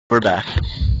We're back.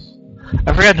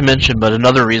 I forgot to mention, but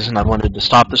another reason I wanted to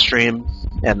stop the stream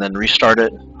and then restart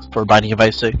it for Binding of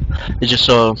Isaac is just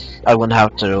so I wouldn't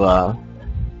have to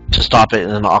stop it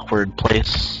in an awkward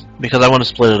place, because I want to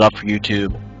split it up for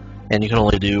YouTube, and you can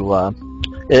only do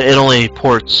it only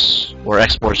ports or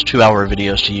exports 2-hour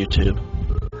videos to YouTube.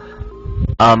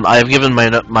 I have given my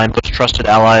most trusted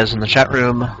allies in the chat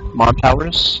room mod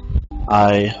powers.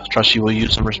 I trust you will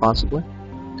use them responsibly.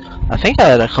 I think I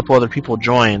had a couple other people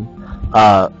join.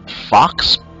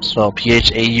 Fox, so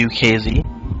P-H-A-U-K-Z.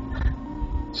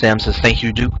 Sam says, thank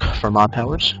you, Duke, for mod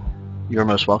powers. You're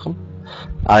most welcome.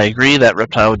 I agree that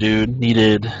Reptile Dude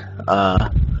needed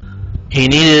to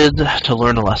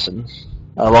learn a lesson.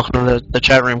 Welcome to the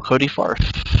chat room, Cody Farf.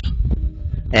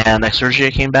 And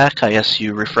Exurgia came back. I guess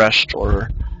you refreshed or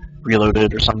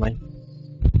reloaded or something.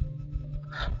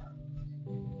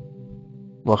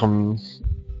 Welcome.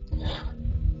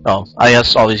 Oh, I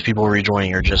guess all these people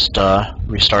rejoining are just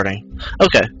restarting.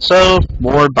 Okay, so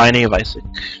more Binding of Isaac.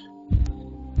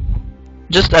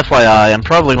 Just FYI, I'm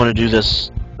probably going to do this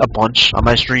a bunch on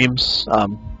my streams. I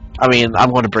mean,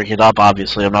 I'm going to break it up,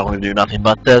 obviously. I'm not going to do nothing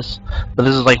but this. But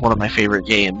this is like one of my favorite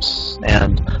games,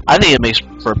 and I think it makes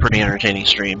for a pretty entertaining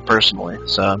stream, personally.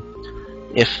 So,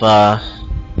 if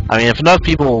enough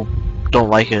people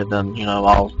don't like it, then, you know,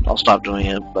 I'll stop doing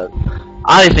it. But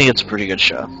I think it's a pretty good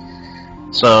show.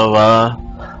 So,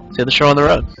 let's get the show on the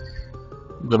road.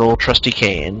 Good old trusty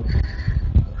Kane.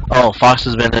 Oh, Fox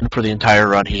has been in for the entire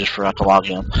run. He just forgot to log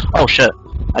in. Oh shit!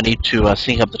 I need to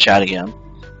sync up the chat again.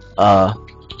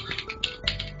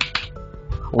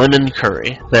 Lemon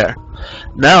curry. There.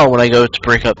 Now, when I go to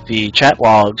break up the chat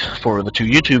log for the 2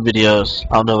 YouTube videos,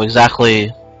 I'll know exactly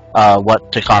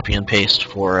what to copy and paste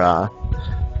for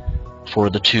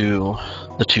the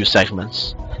two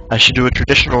segments. I should do a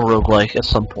traditional roguelike at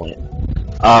some point.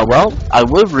 Well, I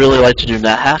would really like to do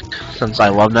NetHack, since I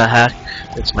love NetHack.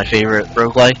 It's my favorite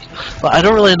roguelike, but I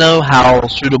don't really know how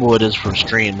suitable it is for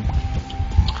stream.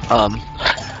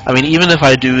 I mean, even if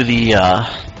I do the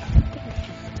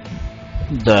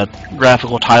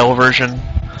graphical tile version,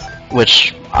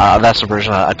 which that's the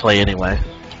version I play anyway.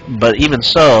 But even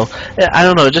so, I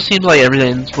don't know. It just seems like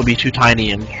everything would be too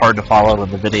tiny and hard to follow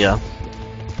in the video.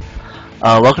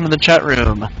 Welcome to the chat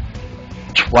room,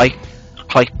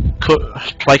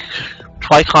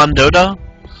 Twycondoda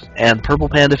and Purple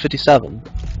Panda 57.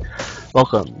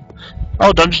 Welcome.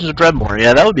 Oh, Dungeons of Dreadmore.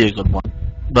 Yeah, that would be a good one.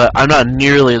 But I'm not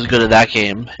nearly as good at that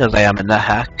game as I am in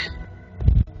NetHack.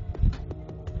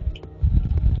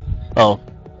 Oh,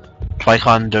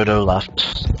 Twycondodo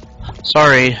left.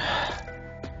 Sorry.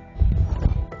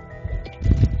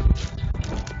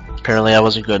 Apparently I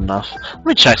wasn't good enough. Let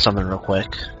me check something real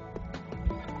quick.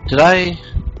 Did I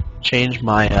change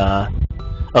my,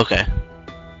 okay.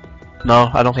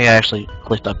 No, I don't think I actually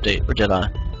clicked update, or did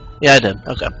I? Yeah, I did.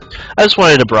 Okay. I just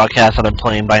wanted to broadcast that I'm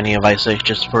playing Binding of Isaac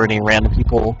just for any random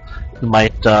people who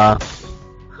might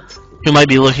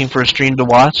be looking for a stream to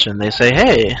watch, and they say,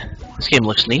 hey, this game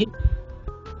looks neat.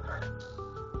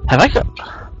 Have I got...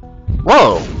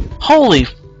 Whoa! Holy...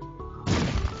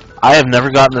 I have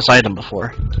never gotten this item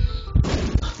before.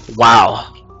 Wow.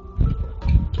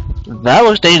 That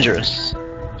looks dangerous.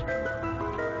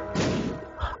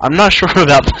 I'm not sure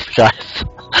about this, guys.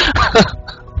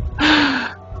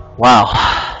 Wow.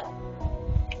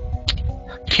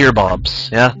 Tear bombs.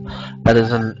 Yeah, that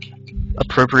is an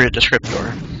appropriate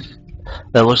descriptor.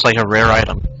 That looks like a rare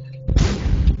item.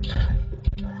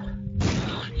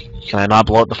 Can I not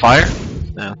blow up the fire?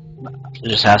 Yeah. It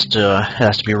just has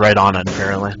to be right on it,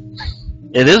 apparently.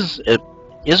 It is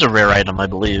a rare item, I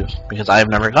believe, because I have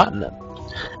never gotten it.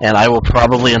 And I will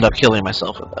probably end up killing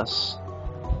myself with this.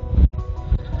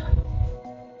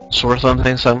 Sorthon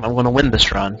thinks I'm going to win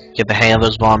this run. Get the hang of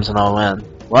those bombs and I'll win.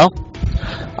 Well,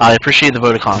 I appreciate the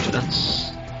vote of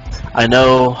confidence. I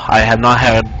know I have not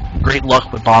had great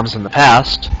luck with bombs in the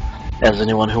past, as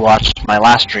anyone who watched my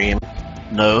last stream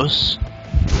knows.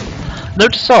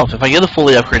 Note to self, if I get a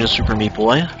fully upgraded Super Meat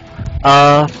Boy,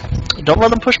 don't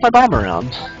let him push my bomb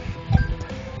around,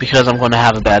 because I'm going to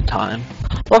have a bad time.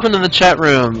 Welcome to the chat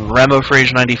room,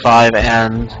 RamoFrage95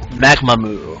 and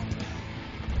Magmamoo.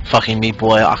 Fucking Meat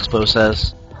Boy, Oxbow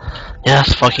says.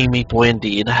 Yes, fucking Meat Boy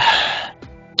indeed. I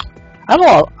have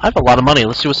a lot of money.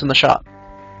 Let's see what's in the shop.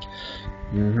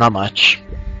 Not much.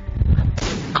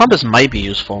 Compass might be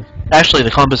useful. Actually,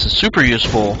 the compass is super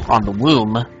useful on the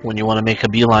womb when you want to make a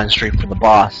beeline straight for the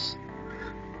boss.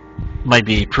 Might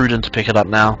be prudent to pick it up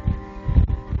now.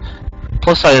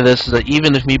 Plus side of this is that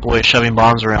even if Meat Boy is shoving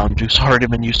bombs around, Duke's already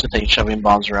been used to things shoving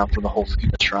bombs around for the whole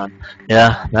Phoenix run.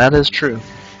 Yeah, that is true.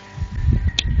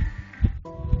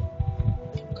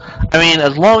 I mean,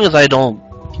 as long as I don't,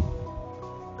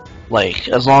 like,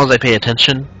 as long as I pay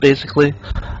attention, basically,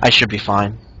 I should be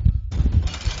fine.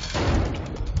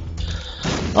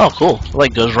 Oh, cool. It,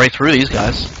 like, goes right through these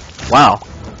guys. Wow.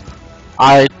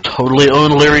 I totally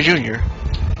own Larry Jr.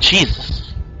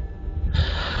 Jesus.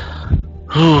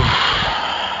 Whew.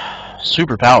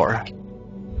 Superpower.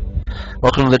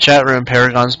 Welcome to the chat room,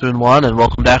 Paragon Spoon 1, and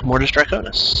welcome back, Mortis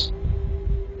Draconis.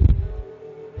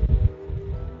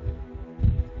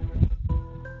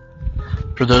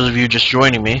 For those of you just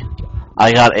joining me,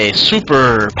 I got a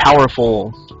super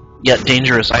powerful yet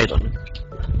dangerous item.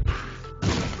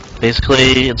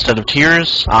 Basically, instead of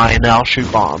tears, I now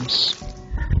shoot bombs.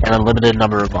 An unlimited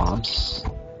number of bombs.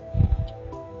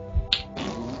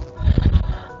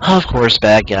 Of course,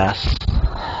 bad gas.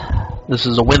 This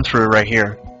is a win-through right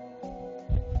here.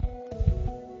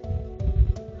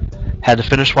 Had to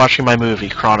finish watching my movie,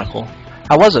 Chronicle.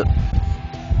 How was it?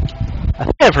 I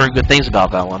think I've heard good things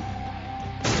about that one.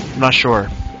 I'm not sure.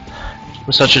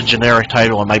 With such a generic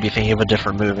title, I might be thinking of a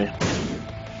different movie.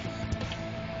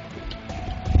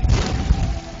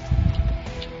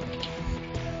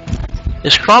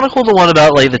 Is Chronicle the one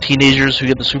about, like, the teenagers who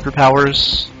get the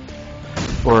superpowers?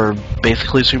 Or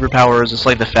basically superpowers? It's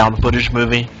like the found footage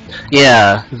movie?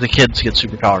 Yeah, the kids get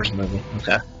superpowers in the movie.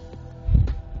 Okay.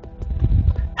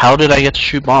 How did I get to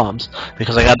shoot bombs?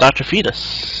 Because I got Dr.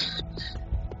 Fetus.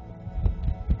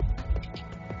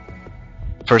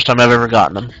 First time I've ever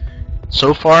gotten him.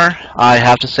 So far, I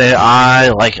have to say I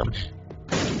like him.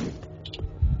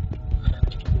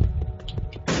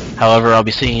 However, I'll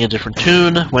be singing a different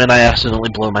tune when I accidentally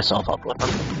blow myself up with him.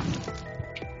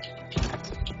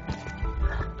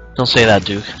 Don't say that,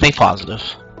 Duke. Think positive.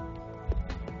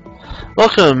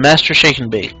 Welcome, Master Shake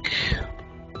and Bake.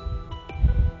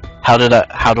 How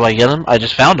do I get him? I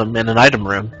just found him in an item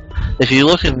room. If you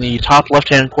look in the top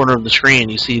left-hand corner of the screen,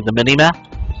 you see the mini-map,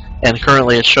 and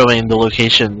currently it's showing the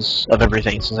locations of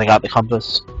everything since I got the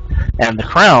compass. And the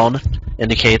crown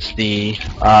indicates the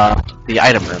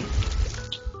item room.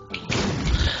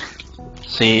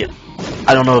 See,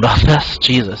 I don't know about this.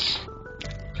 Jesus.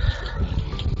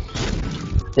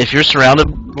 If you're surrounded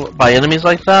by enemies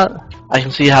like that, I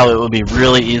can see how it would be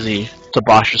really easy to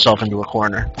box yourself into a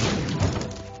corner.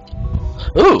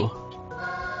 Ooh!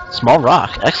 Small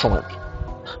rock. Excellent.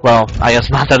 Well, I guess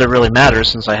not that it really matters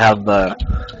since I have the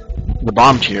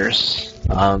bomb tiers.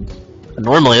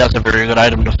 Normally that's a very good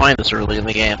item to find this early in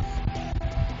the game.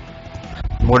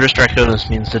 Mortis Draconis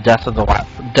means the death of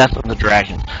the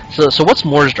dragon. So what's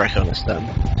Mortis Draconis then?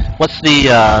 What's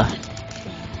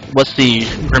the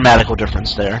grammatical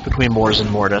difference there between Mors and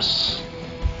Mortis?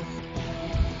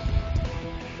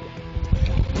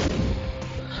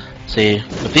 See,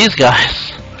 with these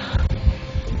guys,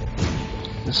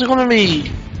 this is going to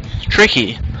be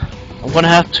tricky. I'm going to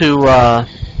have to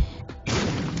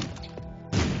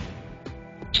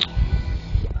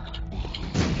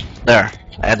there.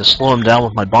 I had to slow him down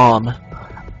with my bomb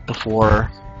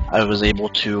before I was able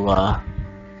to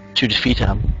defeat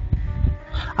him.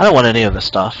 I don't want any of this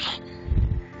stuff.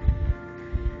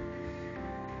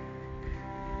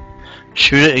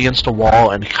 Shoot it against a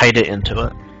wall and kite it into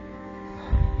it.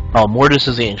 Oh, Mortis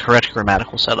is the incorrect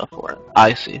grammatical setup for it.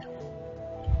 I see.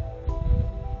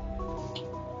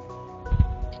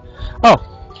 Oh,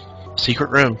 secret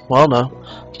room. Well, no,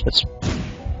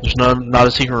 there's not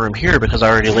a secret room here because I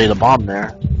already laid a bomb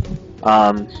there.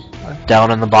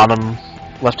 Down in the bottom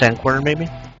left-hand corner, maybe?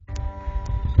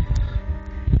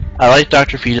 I like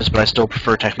Dr. Fetus, but I still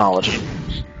prefer technology.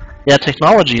 Yeah,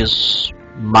 technology is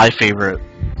my favorite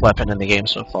weapon in the game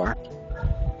so far.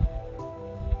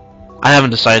 I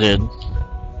haven't decided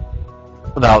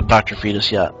about Dr.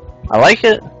 Fetus yet. I like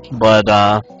it, but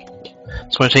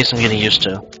it's going to take some getting used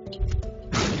to.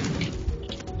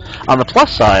 On the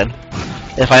plus side,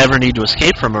 if I ever need to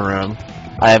escape from a room,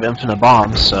 I have infinite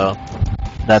bombs, so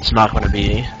that's not going to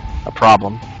be a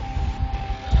problem.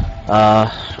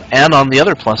 And on the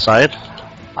other plus side,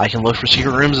 I can look for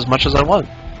secret rooms as much as I want.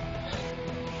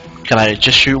 Can I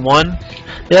just shoot one?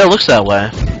 Yeah, it looks that way.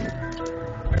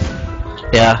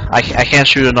 Yeah, I can't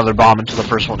shoot another bomb until the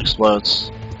first one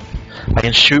explodes. I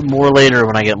can shoot more later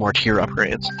when I get more tier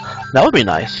upgrades. That would be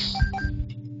nice.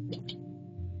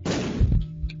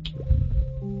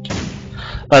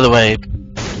 By the way,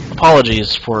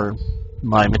 apologies for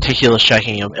my meticulous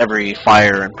checking of every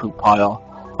fire and poop pile.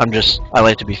 I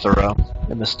like to be thorough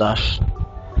in this stuff.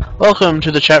 Welcome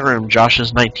to the chat room, Josh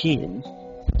is 19.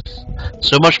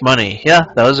 So much money. Yeah,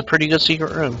 that was a pretty good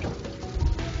secret room.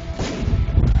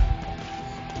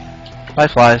 Bye,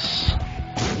 flies.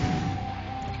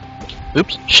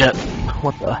 Oops, shit.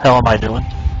 What the hell am I doing?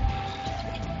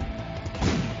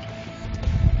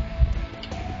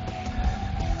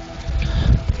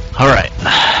 Alright.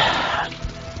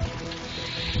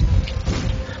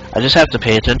 I just have to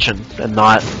pay attention and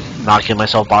not get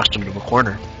myself boxed into a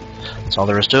corner. That's all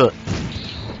there is to it.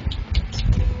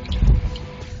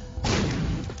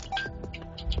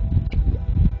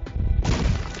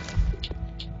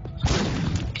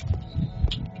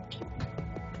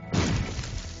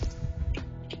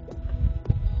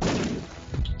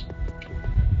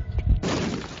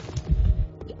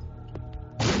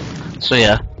 So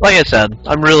yeah, like I said,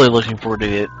 I'm really looking forward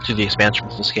to the expansion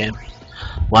of this game.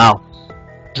 Wow.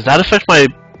 Does that affect my...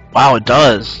 Wow, it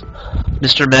does.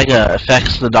 Mr. Mega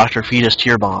affects the Dr. Fetus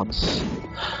tier bombs.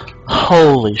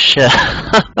 Holy shit.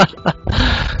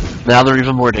 Now they're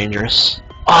even more dangerous.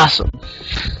 Awesome.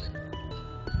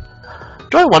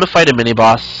 Do I want to fight a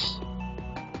mini-boss?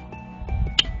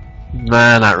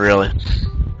 Nah, not really.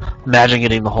 Imagine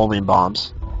getting the homing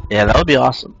bombs. Yeah, that would be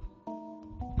awesome.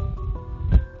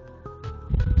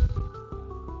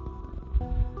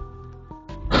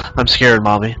 I'm scared,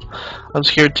 Mommy. I'm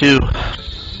scared too.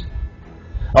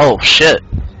 Oh, shit.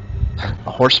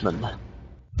 A horseman.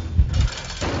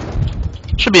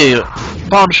 Should be...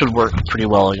 Bomb should work pretty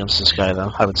well against this guy,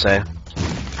 though, I would say.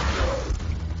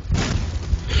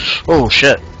 Oh,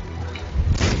 shit.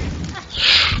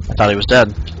 I thought he was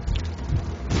dead.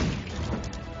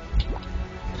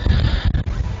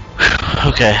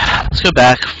 Okay, let's go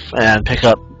back and pick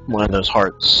up one of those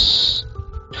hearts.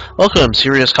 Welcome,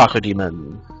 Serious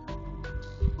Cacodemon.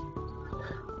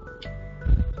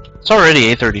 It's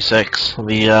already 8:36.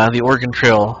 The Oregon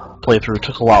Trail playthrough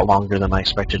took a lot longer than I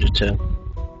expected it to.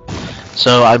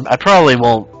 So I probably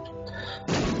won't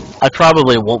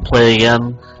play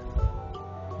again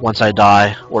once I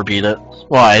die or beat it.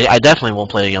 Well, I definitely won't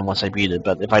play again once I beat it,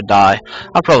 but if I die,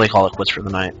 I'll probably call it quits for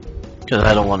the night because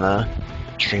I don't want to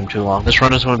stream too long. This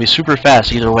run is going to be super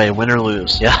fast either way, win or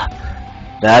lose. Yeah,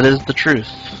 that is the truth.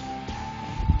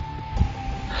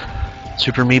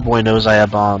 Super Meat Boy knows I have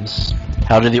bombs.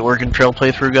 How did the Oregon Trail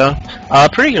playthrough go?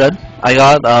 Pretty good. I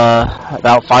got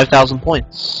about 5,000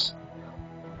 points.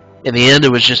 In the end,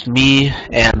 it was just me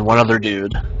and one other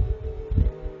dude.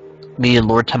 Me and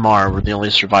Lord Tamar were the only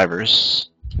survivors.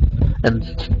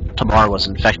 And Tamar was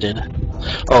infected.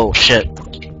 Oh, shit.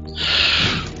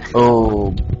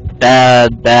 Oh,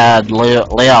 bad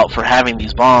layout for having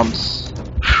these bombs.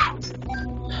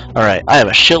 Alright, I have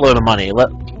a shitload of money,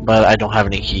 but I don't have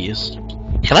any keys.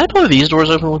 Can I blow these doors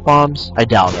open with bombs? I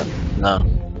doubt it. No.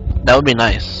 That would be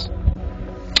nice.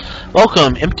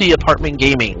 Welcome, Empty Apartment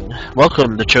Gaming.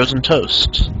 Welcome, The Chosen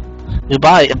Toast.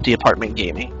 Goodbye, Empty Apartment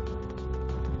Gaming.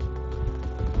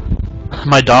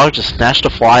 My dog just snatched a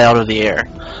fly out of the air.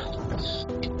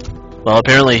 Well,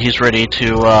 apparently he's ready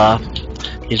to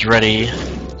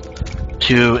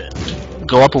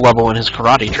go up a level in his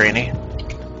karate training.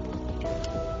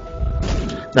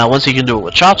 Now, once he can do it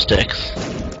with chopsticks,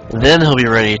 then he'll be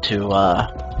ready to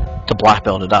black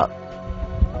belt it up.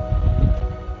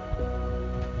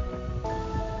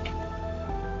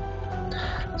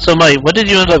 So, Mike, what did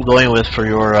you end up going with for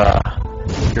your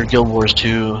Guild Wars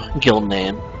 2 guild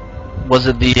name? Was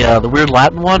it the weird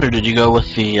Latin one, or did you go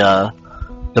with the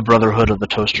Brotherhood of the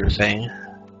Toaster thing?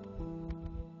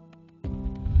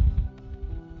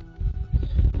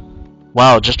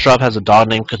 Wow, Just Drop has a dog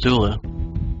named Cthulhu.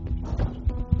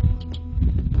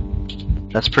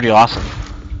 That's pretty awesome.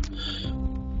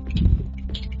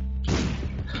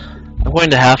 I'm going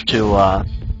to have to, I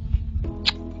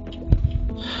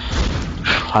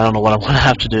don't know what I'm going to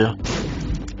have to do.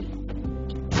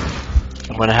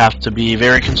 I'm going to have to be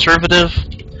very conservative,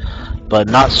 but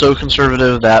not so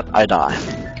conservative that I die.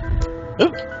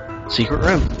 Ooh, secret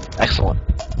room. Excellent.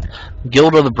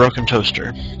 Guild of the Broken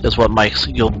Toaster is what Mike's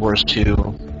Guild Wars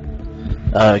 2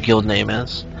 guild name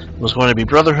is. It was going to be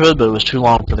Brotherhood, but it was too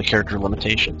long for the character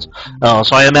limitations. Oh,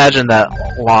 so I imagine that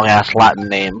long-ass Latin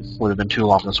name would have been too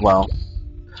long as well.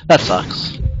 That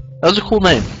sucks. That was a cool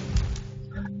name.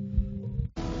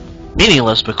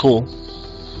 Meaningless, but cool.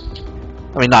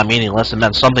 I mean, not meaningless, it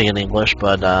meant something in English,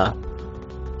 but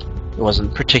it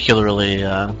wasn't particularly, you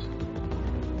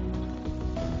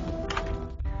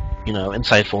know,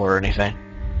 insightful or anything.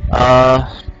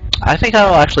 I think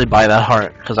I'll actually buy that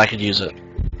heart, because I could use it.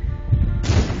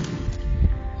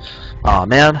 Aw,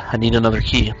 man, I need another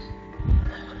key.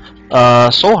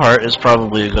 Soul Heart is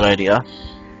probably a good idea.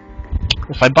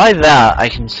 If I buy that, I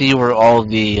can see where all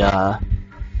the, I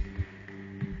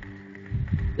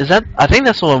think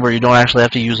that's the one where you don't actually have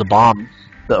to use a bomb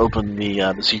to open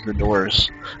the secret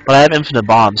doors. But I have infinite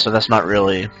bombs, so that's not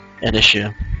really an issue.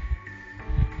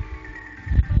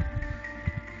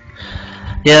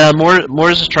 Yeah,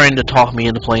 Moores is trying to talk me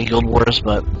into playing Guild Wars,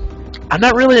 but I'm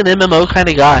not really an MMO kind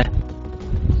of guy.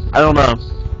 I don't know.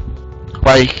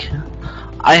 Like,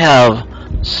 I have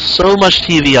so much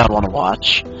TV I want to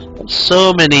watch, and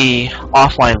so many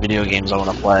offline video games I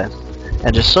want to play,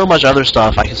 and just so much other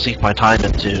stuff I can sink my time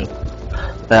into,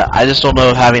 that I just don't know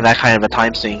if having that kind of a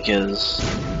time sink is,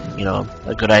 you know,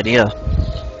 a good idea.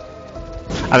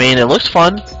 I mean, it looks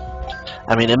fun.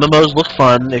 I mean, MMOs look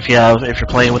fun if you're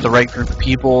playing with the right group of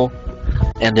people,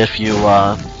 and if you,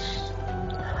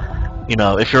 you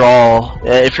know, if you're all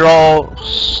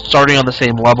starting on the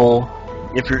same level,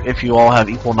 if you all have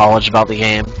equal knowledge about the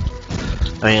game.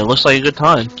 I mean, it looks like a good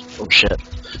time. Oh shit!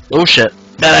 Oh shit!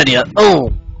 Bad idea!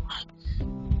 Oh,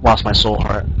 lost my soul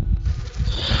heart.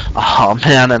 Oh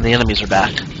man, and the enemies are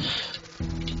back.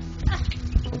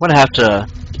 I'm gonna have to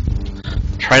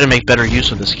try to make better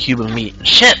use of this cube of meat.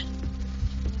 Shit!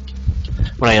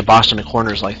 When I get boxed into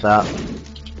corners like that.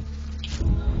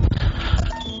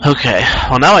 Okay,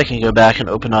 well now I can go back and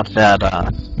open up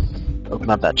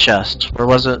that chest. Where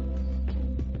was it?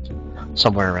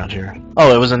 Somewhere around here.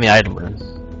 Oh, it was in the item room.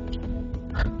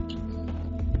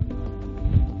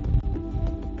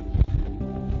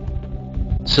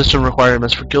 System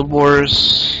requirements for Guild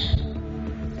Wars.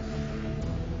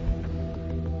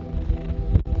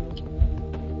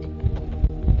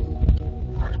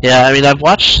 Yeah, I mean, I've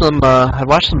watched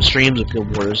some streams of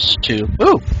Guild Wars too.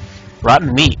 Ooh,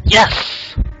 rotten meat.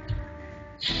 Yes.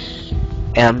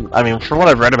 And I mean, from what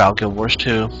I've read about Guild Wars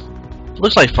 2, it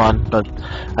looks like fun, but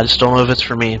I just don't know if it's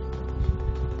for me.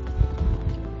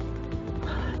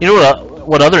 You know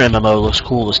what other MMO looks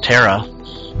cool is Terra.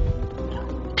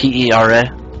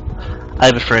 T-E-R-A. I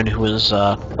have a friend who is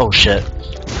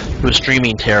who is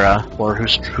streaming Terra, or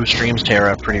who streams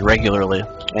Terra pretty regularly,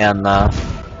 and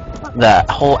that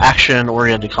whole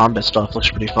action-oriented combat stuff looks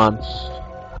pretty fun.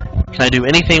 Can I do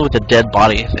anything with the dead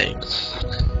body things?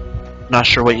 Not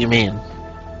sure what you mean.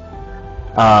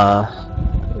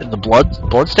 The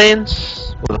blood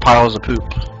stains, or the piles of poop?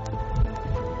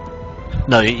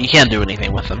 No, you can't do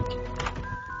anything with them.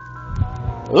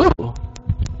 Ooh,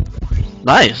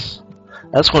 nice.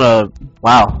 That's gonna,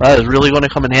 wow, that is really going to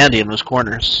come in handy in those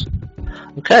corners.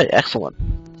 Okay, excellent.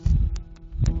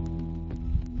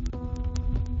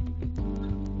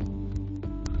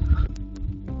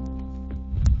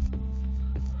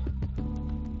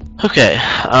 Okay,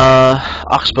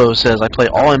 Oxbow says, I play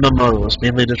all MMOs,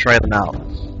 mainly to try them out.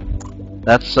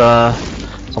 That's a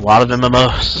lot of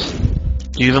MMOs.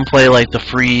 Do you even play, like, the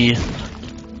free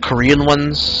Korean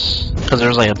ones? Because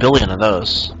there's, like, 1 billion of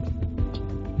those.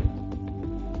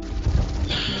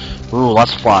 Ooh,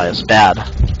 lots of flies. Bad.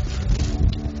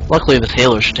 Luckily, this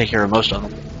Halo should take care of most of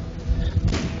them.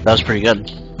 That was pretty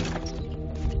good.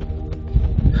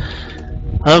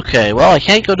 Okay, well, I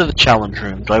can't go to the challenge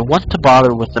room. Do I want to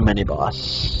bother with the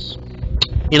mini-boss?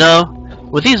 You know,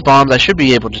 with these bombs, I should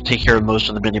be able to take care of most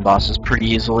of the mini-bosses pretty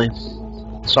easily.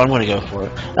 So I'm going to go for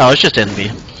it. Oh, it's just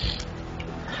Envy.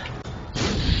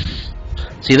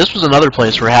 See, this was another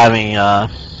place where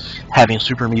having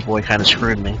Super Meat Boy kind of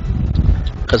screwed me.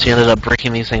 Because he ended up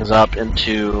breaking these things up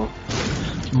into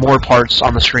more parts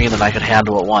on the screen than I could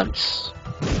handle at once.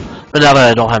 But now that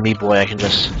I don't have Meat Boy, I can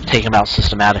just take him out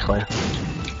systematically.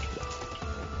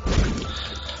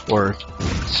 Or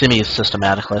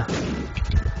semi-systematically.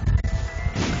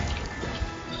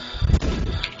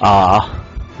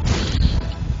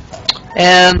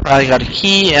 And I got a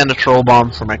key and a troll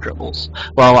bomb for my cripbles.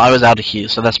 Well, I was out of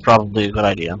keys, so that's probably a good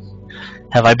idea.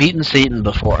 Have I beaten Satan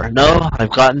before? No,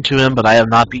 I've gotten to him, but I have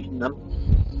not beaten him.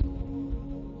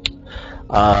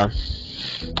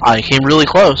 I came really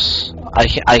close.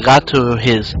 I got to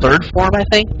his 3rd form, I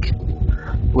think,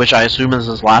 which I assume is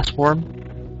his last form,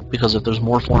 because if there's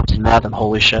more forms than that, then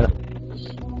holy shit.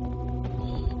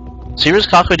 Serious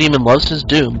Cacodemon loves his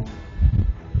doom.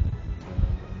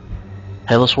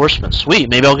 Headless Horseman. Sweet,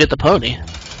 maybe I'll get the pony.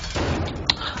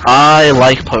 I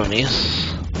like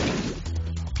ponies.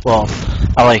 Well,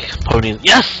 I like ponies.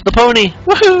 Yes! The pony!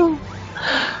 Woohoo!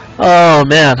 Oh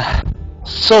man.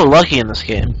 So lucky in this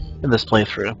game, in this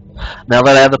playthrough. Now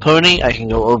that I have the pony, I can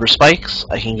go over spikes,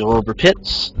 I can go over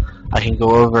pits, I can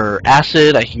go over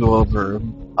acid, I can go over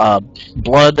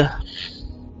blood.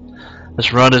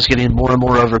 This run is getting more and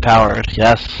more overpowered.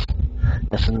 Yes.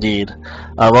 Yes, indeed.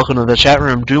 Welcome to the chat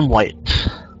room, Doom White.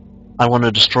 I want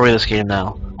to destroy this game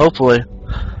now. Hopefully.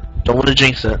 Don't want to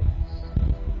jinx it.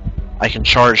 I can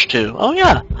charge too. Oh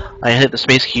yeah! I hit the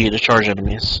space key to charge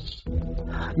enemies.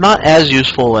 Not as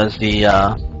useful as the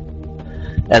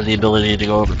ability to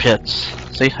go over pits.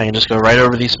 See, I can just go right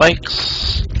over these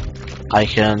spikes. I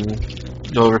can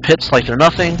go over pits like they're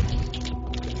nothing.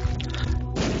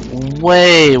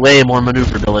 Way more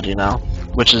maneuverability now,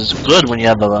 which is good when you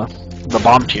have the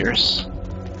bomb tiers.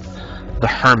 The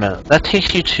Hermit. That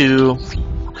takes you to...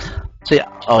 See,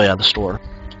 oh yeah, the store.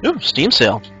 Ooh, Steam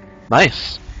sale.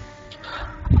 Nice.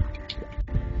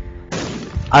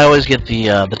 I always get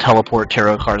the teleport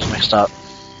tarot cards mixed up.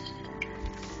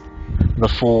 The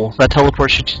full... That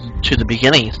teleports you to the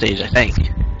beginning stage, I think.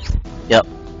 Yep.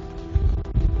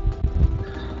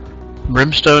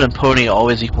 Brimstone and Pony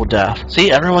always equal death.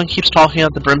 See, everyone keeps talking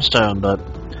about the Brimstone, but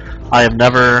I have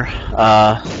never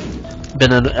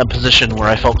been in a position where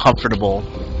I felt comfortable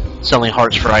selling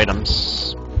hearts for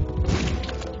items.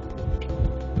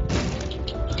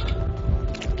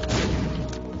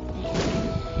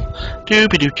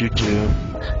 Doopy-doo-doo-doo.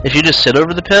 If you just sit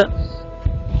over the pit,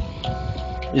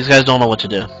 these guys don't know what to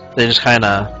do. They just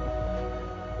kinda...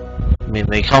 I mean,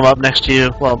 they come up next to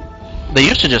you. Well, they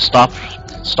used to just stop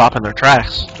in their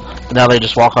tracks. But now they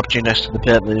just walk up to you next to the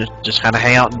pit and they just kinda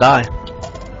hang out and die.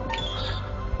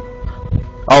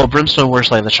 Oh, Brimstone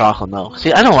works like the chocolate milk.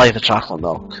 See, I don't like the chocolate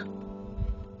milk.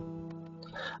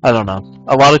 I don't know.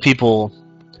 A lot of people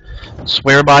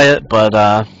swear by it, but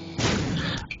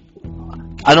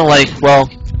I don't like, well,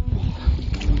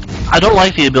 I don't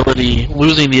like the ability,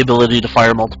 losing the ability to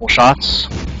fire multiple shots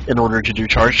in order to do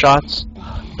charge shots.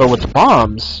 But with the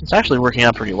bombs, it's actually working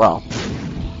out pretty well.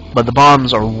 But the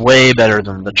bombs are way better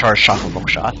than the charged chocolate milk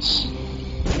shots.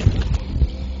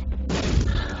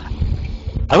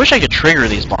 I wish I could trigger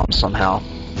these bombs somehow,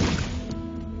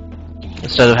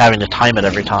 instead of having to time it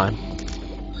every time.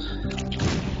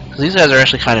 Because these guys are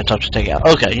actually kind of tough to take out.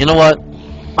 Okay, you know what?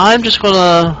 I'm just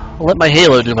gonna let my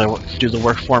Halo do the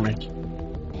work for me.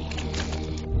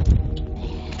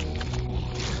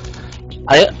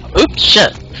 Oops,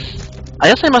 shit. I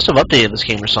guess I must have updated this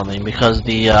game or something, because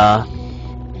these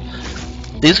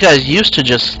guys used to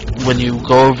just, when you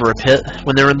go over a pit,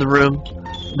 when they're in the room,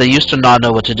 they used to not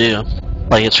know what to do.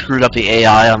 Like, it screwed up the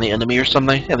AI on the enemy or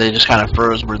something, and they just kind of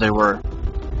froze where they were.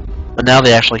 But now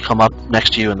they actually come up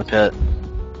next to you in the pit.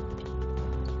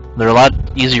 They're a lot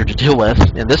easier to deal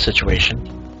with in this situation.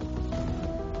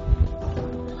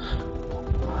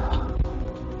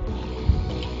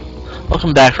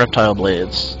 Welcome back, Reptile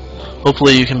Blades.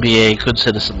 Hopefully you can be a good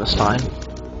citizen this time.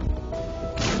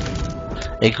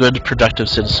 A good, productive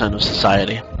citizen of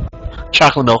society.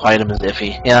 Chocolate milk item is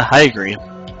iffy. Yeah, I agree.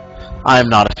 I'm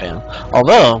not a fan.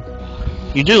 Although,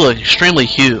 you do look extremely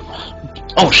cute.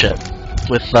 Oh shit.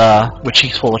 With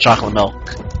cheeks full of chocolate milk.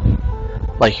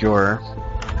 Like your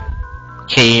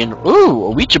cane. Ooh, a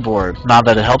Ouija board. Not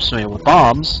that it helps me with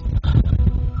bombs.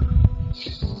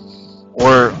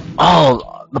 Or,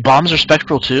 oh, the bombs are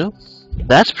spectral too?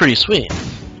 That's pretty sweet.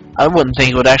 I wouldn't think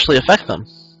it would actually affect them.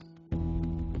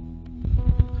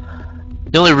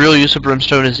 The only real use of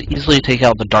Brimstone is to easily take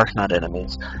out the Dark Knight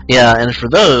enemies. Yeah, and for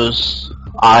those,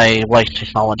 I like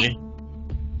technology.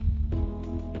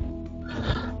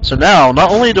 So now,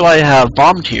 not only do I have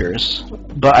bomb tiers,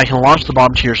 but I can launch the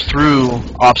bomb tiers through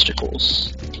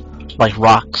obstacles, like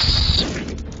rocks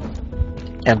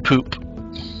and poop.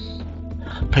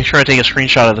 Make sure I take a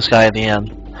screenshot of this guy at the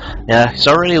end. Yeah, he's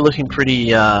already looking pretty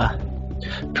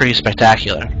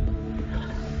spectacular.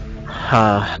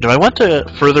 Do I want to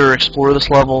further explore this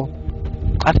level?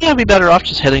 I think I'd be better off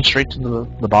just heading straight to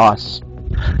the boss.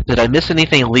 Did I miss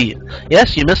anything elite?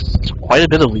 Yes, you missed quite a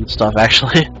bit of elite stuff,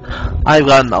 actually. I've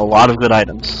gotten a lot of good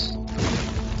items.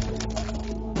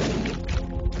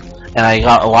 And I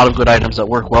got a lot of good items that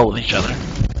work well with each other.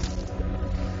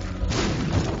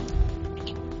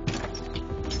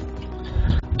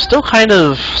 I'm still kind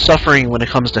of suffering when it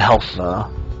comes to health, though.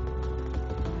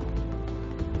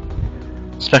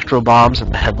 Spectral bombs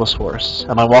and the headless horse.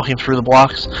 Am I walking through the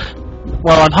blocks?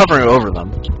 Well, I'm hovering over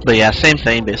them. But yeah, same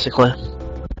thing, basically.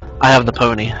 I have the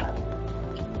pony.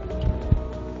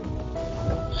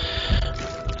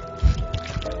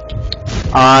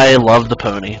 I love the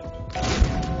pony.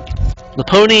 The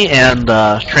pony and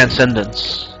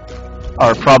Transcendence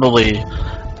are probably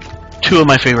two of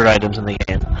my favorite items in the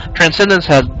game. Transcendence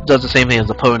does the same thing as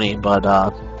the pony, but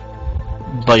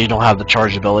you don't have the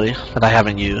charge ability that I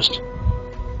haven't used.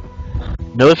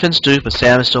 No offense, Duke, but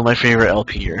Sam is still my favorite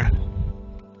LP'er.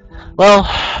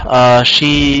 Well,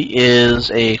 she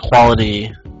is a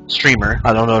quality streamer.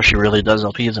 I don't know if she really does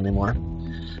LPs anymore.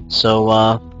 So,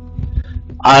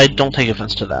 I don't take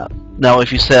offense to that. Now,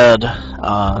 if you said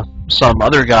some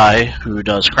other guy who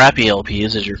does crappy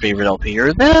LPs is your favorite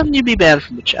LP'er, then you'd be banned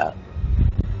from the chat.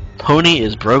 Pony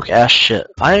is broke-ass shit.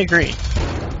 I agree.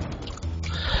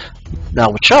 Now,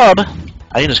 with Chubb,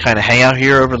 I can just kind of hang out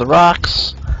here over the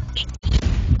rocks,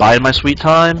 bide my sweet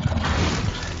time,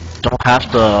 don't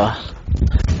have to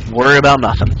worry about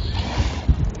nothing.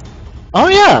 Oh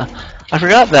yeah, I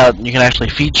forgot that you can actually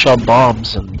feed Chubb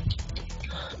bombs and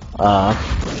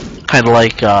Kind of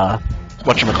like,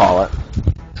 whatchamacallit,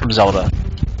 from Zelda.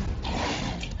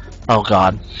 Oh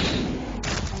god.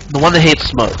 The one that hates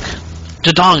smoke.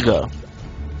 Dodongo!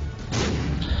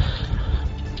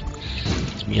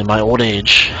 It's me in my old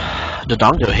age.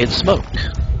 Dodongo hates smoke.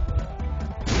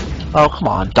 Oh, come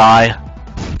on, die.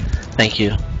 Thank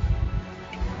you.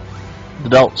 The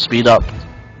belt, speed up.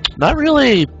 Not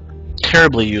really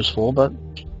terribly useful, but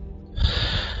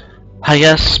I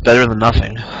guess better than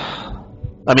nothing.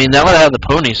 I mean, now that I have the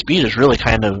pony, speed is really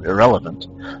kind of irrelevant.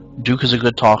 Duke is a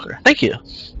good talker. Thank you.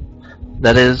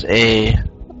 That is a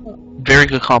very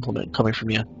good compliment coming from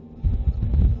you.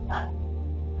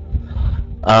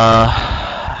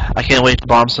 I can't wait to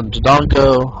bomb some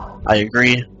Dodongo. I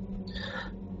agree.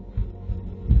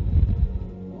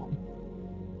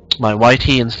 My YT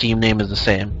and Steam name is the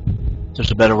same. If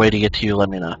there's a better way to get to you, let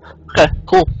me know. Okay,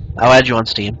 cool. I'll add you on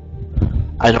Steam.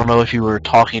 I don't know if you were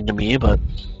talking to me, but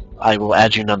I will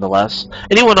add you nonetheless.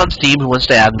 Anyone on Steam who wants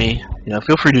to add me, you know,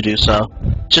 feel free to do so.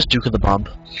 Just Duke of the Bump.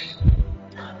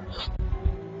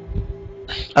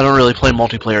 I don't really play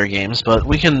multiplayer games, but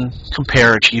we can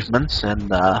compare achievements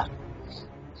and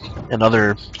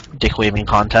other dick-waving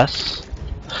contests.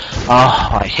 Oh,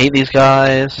 I hate these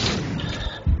guys.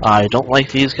 I don't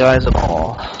like these guys at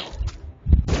all.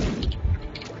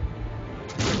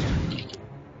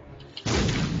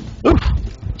 Oof!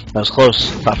 That was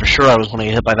close. Thought for sure I was going to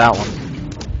get hit by that one.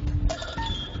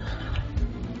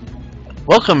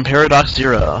 Welcome, Paradox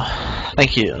Zero.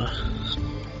 Thank you.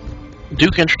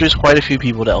 Duke introduced quite a few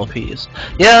people to LPs.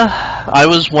 Yeah, I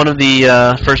was one of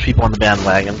the first people on the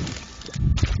bandwagon,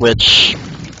 which,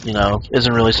 you know,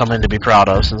 isn't really something to be proud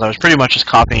of, since I was pretty much just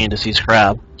copying Deceased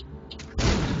Crab.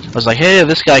 I was like, hey, if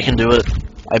this guy can do it,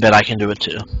 I bet I can do it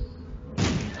too.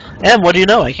 And what do you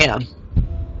know, I can.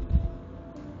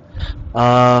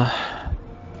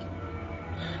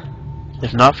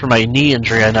 If not for my knee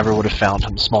injury, I never would have found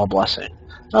him. Small blessing.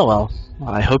 Oh well,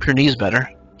 I hope your knee's better.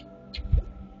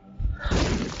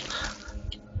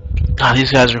 God,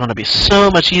 these guys are going to be so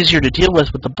much easier to deal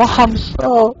with the bombs.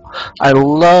 Oh, I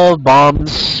love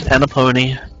bombs and a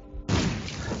pony.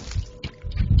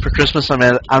 For Christmas, I'm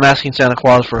asking Santa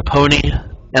Claus for a pony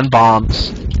and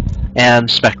bombs and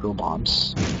spectral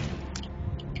bombs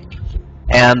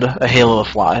and a halo of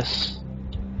flies.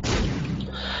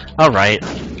 All right,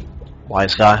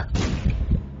 wise guy.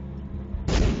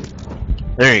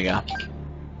 There you go.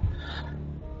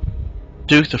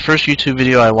 Duke, the first YouTube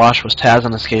video I watched was Taz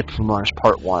and Escape from Mars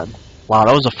Part 1. Wow,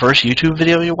 that was the first YouTube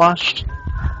video you watched?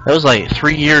 That was like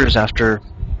 3 years after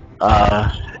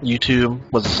YouTube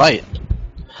was a site.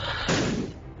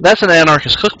 That's an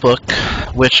Anarchist cookbook,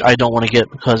 which I don't want to get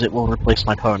because it will replace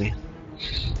my pony.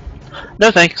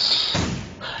 No thanks.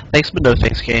 Thanks but no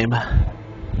thanks, game.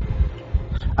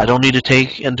 I don't need to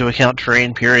take into account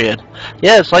terrain, period.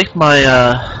 Yeah, it's like my,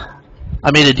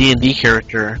 I made a D&D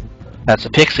character that's a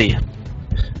pixie,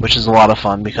 which is a lot of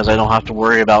fun because I don't have to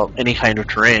worry about any kind of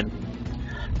terrain,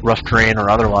 rough terrain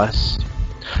or otherwise.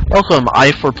 Welcome,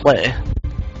 I4Play.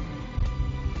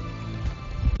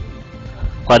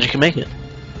 Glad you can make it.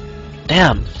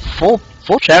 Damn, full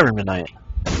chat room tonight.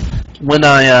 When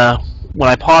I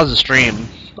paused the stream,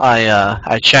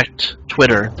 I checked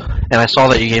Twitter and I saw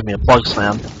that you gave me a plug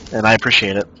slam, and I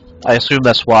appreciate it. I assume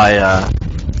that's why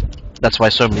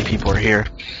so many people are here.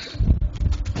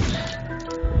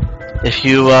 If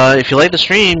you like the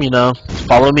stream, you know,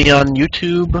 follow me on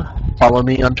YouTube, follow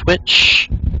me on Twitch,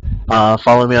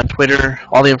 follow me on Twitter.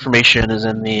 All the information is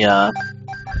in the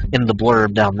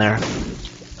blurb down there.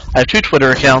 I have 2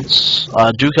 Twitter accounts.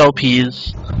 Duke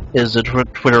LPs is the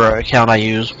Twitter account I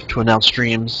use to announce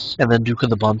streams, and then Duke of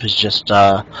the Bump is just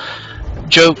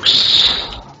jokes,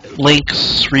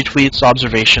 links, retweets,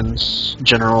 observations,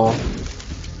 general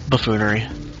buffoonery.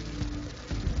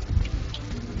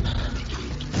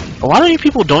 A lot of you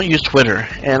people don't use Twitter,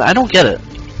 and I don't get it.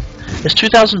 It's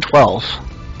 2012.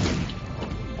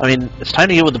 I mean, it's time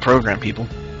to get with the program, people.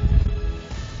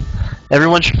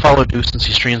 Everyone should follow Duke since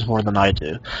he streams more than I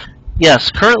do.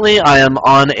 Yes, currently I am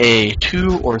on a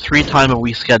 2 or 3 time a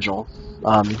week schedule.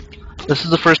 This is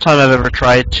the first time I've ever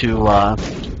tried to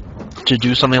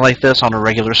do something like this on a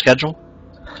regular schedule,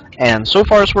 and so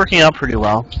far it's working out pretty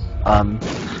well.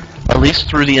 At least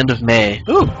through the end of May.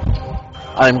 Ooh.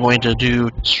 I'm going to do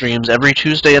streams every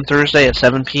Tuesday and Thursday at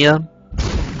 7 p.m.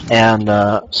 and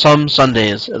some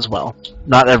Sundays as well.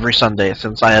 Not every Sunday,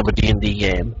 since I have a D&D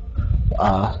game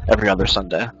every other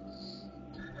Sunday.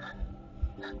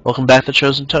 Welcome back to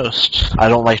Chosen Toast. I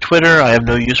don't like Twitter. I have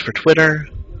no use for Twitter.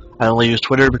 I only use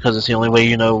Twitter because it's the only way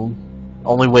to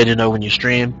know when you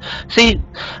stream. See,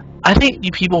 I think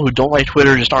you people who don't like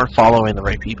Twitter just aren't following the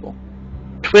right people.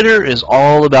 Twitter is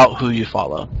all about who you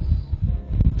follow.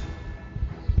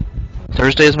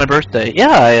 Thursday is my birthday.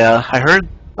 Yeah, I heard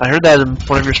that in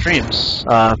one of your streams.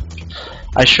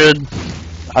 I should.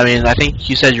 I mean, I think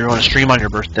you said you were going to stream on your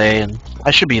birthday, and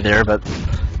I should be there. But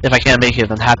if I can't make it,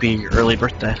 then happy early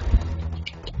birthday.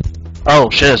 Oh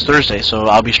shit, it's Thursday, so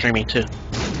I'll be streaming too.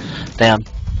 Damn.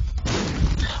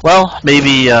 Well,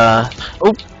 maybe.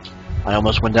 Oh, I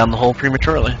almost went down the hole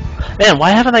prematurely. Man,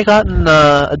 why haven't I gotten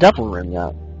a devil room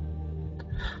yet?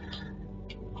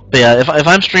 But yeah, if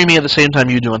I'm streaming at the same time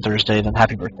you do on Thursday, then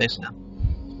happy birthday, Sam.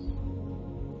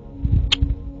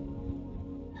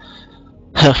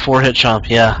 4-hit chomp,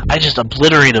 yeah. I just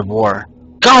obliterated war.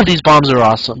 God, these bombs are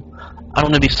awesome. I'm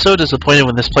gonna be so disappointed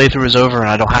when this playthrough is over and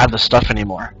I don't have the stuff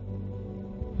anymore.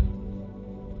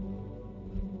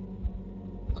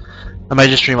 I might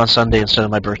just stream on Sunday instead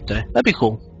of my birthday. That'd be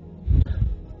cool.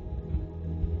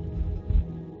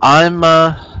 I'm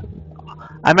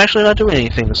actually not doing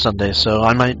anything this Sunday, so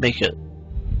I might make it.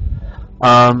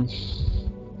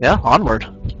 Yeah, onward.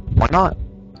 Why not?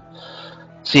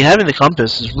 See, having the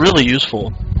compass is really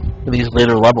useful in these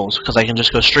later levels, because I can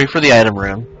just go straight for the item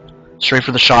room, straight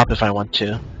for the shop if I want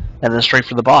to, and then straight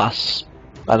for the boss.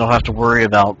 I don't have to worry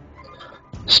about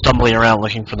stumbling around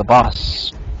looking for the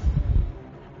boss.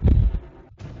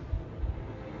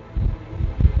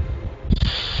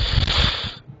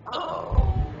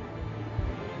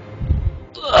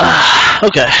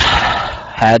 Okay,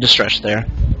 had to stretch there.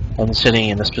 I've been sitting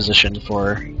in this position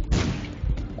for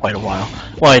quite a while.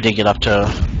 Well, I did get up to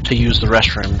use the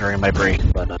restroom during my break,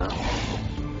 but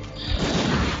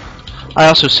I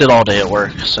also sit all day at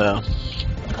work, so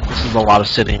this is a lot of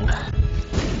sitting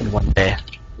in one day.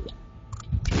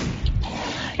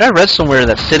 I read somewhere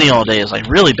that sitting all day is like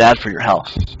really bad for your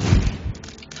health.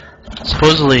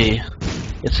 Supposedly,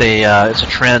 it's a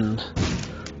trend.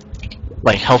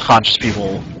 Like health conscious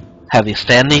people have these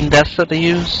standing desks that they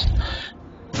use,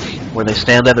 where they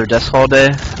stand at their desk all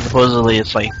day. Supposedly,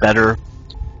 it's like better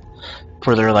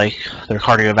for their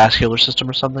cardiovascular system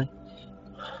or something.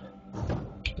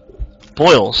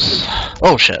 Boils.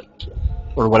 Oh shit,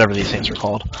 or whatever these things are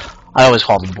called. I always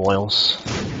call them boils.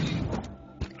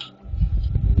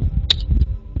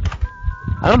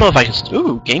 I don't know if I can.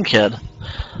 Ooh, Game Kid.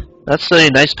 That's a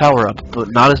nice power up,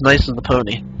 but not as nice as the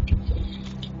pony.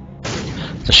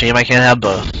 It's a shame I can't have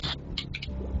both.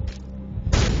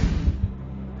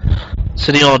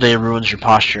 Sitting all day ruins your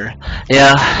posture.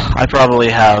 Yeah, I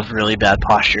probably have really bad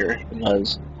posture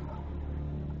because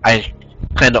I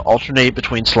kind of alternate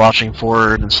between slouching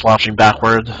forward and slouching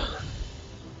backward.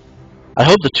 I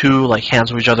hope the two like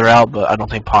cancel each other out, but I don't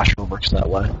think posture works that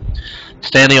way.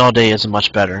 Standing all day isn't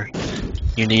much better.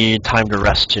 You need time to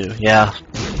rest too. Yeah.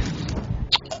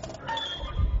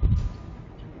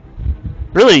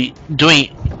 Really,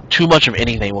 doing too much of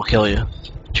anything will kill you.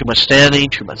 Too much standing,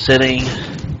 too much sitting,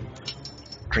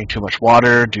 drink too much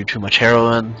water, do too much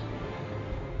heroin,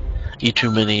 eat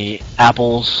too many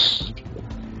apples.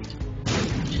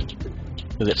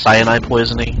 You'll get cyanide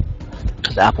poisoning,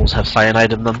 because apples have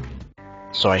cyanide in them.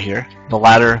 So I hear. The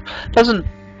ladder doesn't...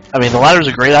 I mean, the ladder's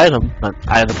a great item, but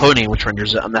I have the pony, which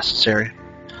renders it unnecessary.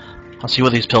 I'll see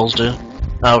what these pills do.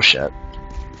 Oh shit.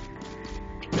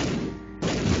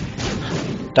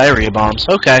 Diarrhea bombs.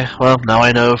 Okay, well, now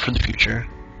I know for the future.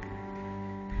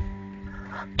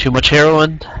 Too much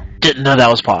heroin? Didn't know that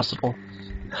was possible.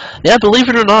 Yeah, believe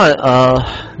it or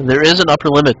not, there is an upper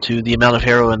limit to the amount of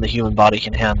heroin the human body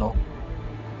can handle.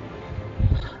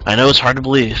 I know it's hard to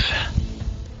believe.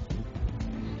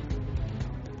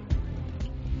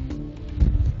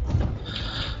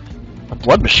 A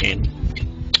blood machine.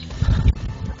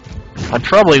 I'm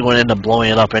probably going to end up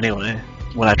blowing it up anyway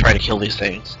when I try to kill these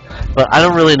things. But I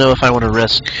don't really know if I want to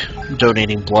risk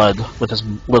donating blood with as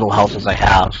little health as I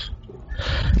have.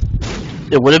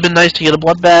 It would have been nice to get a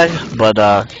blood bag, but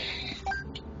I'm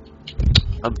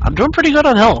doing pretty good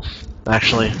on health,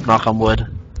 actually, knock on wood.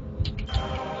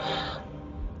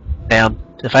 Damn,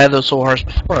 if I had those soul hearts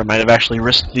before, I might have actually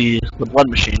risked the blood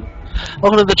machine.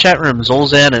 Welcome to the chat room,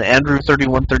 Zolzan and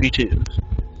Andrew3132.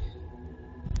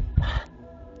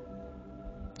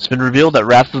 It's been revealed that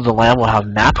Wrath of the Lamb will have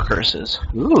map curses.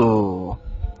 Ooh.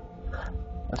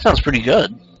 That sounds pretty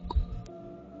good.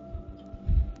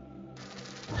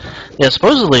 Yeah,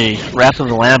 supposedly Wrath of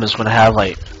the Lamb is going to have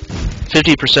like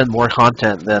 50% more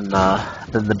content than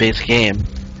the base game.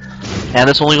 And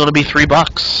it's only going to be $3.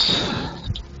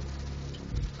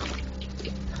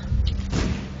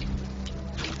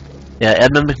 Yeah,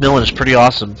 Edmund McMillan is pretty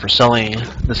awesome for selling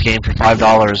this game for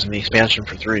 $5 and the expansion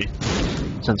for $3.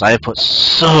 Since I have put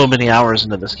so many hours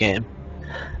into this game.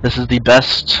 This is the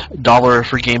best dollar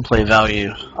for gameplay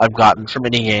value I've gotten from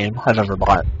any game I've ever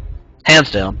bought. Hands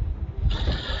down.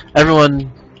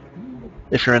 Everyone,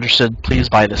 if you're interested, please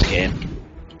buy this game.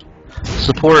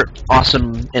 Support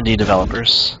awesome indie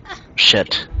developers.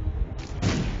 Shit.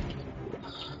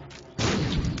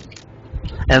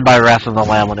 And buy Wrath of the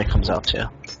Lamb when it comes out too.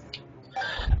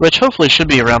 Which hopefully should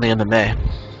be around the end of May.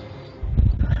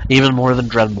 Even more than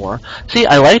Dreadmore. See,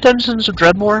 I like Dungeons of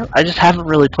Dreadmore, I just haven't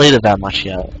really played it that much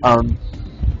yet. I mean,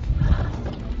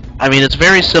 it's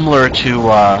very similar to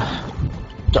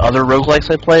other roguelikes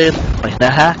I played, like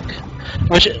NetHack,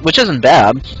 which isn't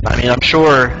bad. I mean, I'm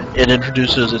sure it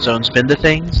introduces its own spin to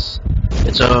things,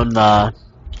 its own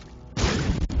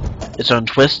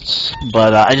twists,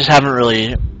 but I just haven't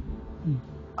really,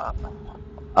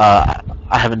 I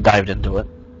haven't dived into it.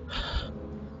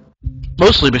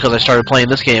 Mostly because I started playing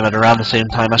this game at around the same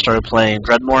time I started playing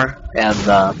Dreadmore, and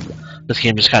this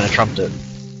game just kind of trumped it.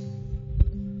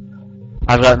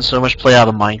 I've gotten so much play out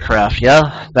of Minecraft.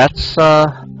 Yeah, that's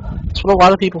what a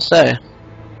lot of people say.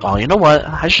 Well, you know what?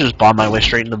 I should just bomb my way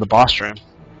straight into the boss room.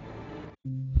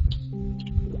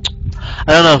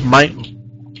 I don't know if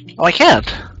Oh, I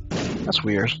can't. That's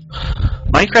weird.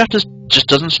 Minecraft just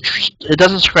doesn't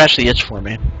scratch the itch for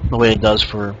me the way it does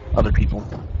for other people.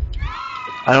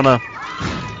 I don't know.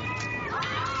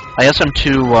 I guess I'm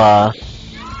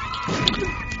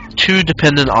too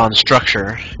dependent on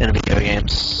structure in video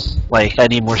games. Like, I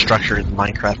need more structure than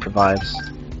Minecraft provides.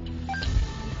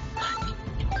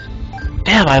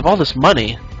 Damn, I have all this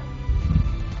money.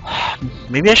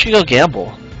 Maybe I should go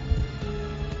gamble.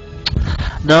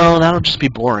 No, that'll just be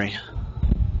boring.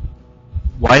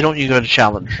 Why don't you go to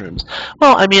challenge rooms?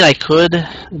 Well, I mean, I could,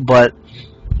 but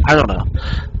I don't know.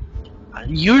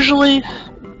 Usually,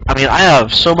 I mean, I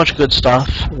have so much good stuff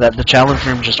that the challenge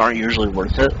rooms just aren't usually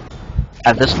worth it.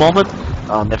 At this moment,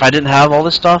 if I didn't have all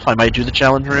this stuff, I might do the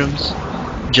challenge rooms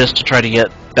just to try to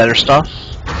get better stuff.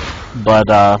 But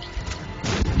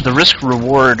the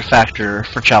risk-reward factor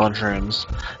for challenge rooms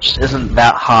just isn't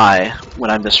that high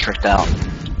when I'm this tricked out.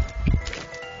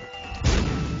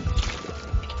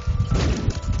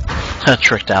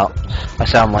 Tricked out. I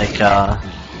sound like, I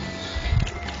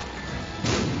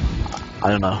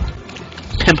don't know.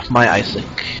 Pimp my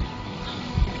Isaac.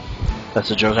 That's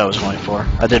the joke I was going for.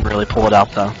 I didn't really pull it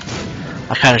out though.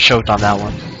 I kind of choked on that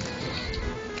one.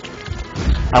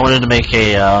 I wanted to make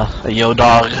a Yo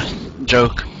Dog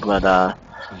joke, but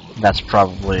that's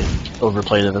probably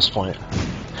overplayed at this point.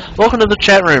 Welcome to the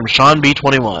chat room, Sean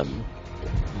B21.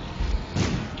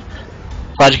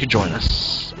 Glad you could join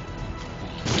us.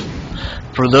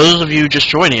 For those of you just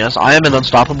joining us, I am an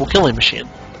unstoppable killing machine.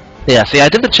 Yeah, see, I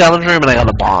did the challenge room and I got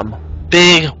a bomb.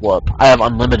 Big whoop. I have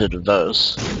unlimited of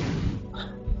those.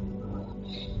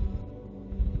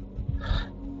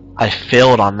 I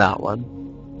failed on that one.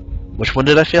 Which one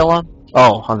did I fail on?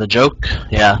 Oh, on the joke?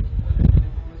 Yeah.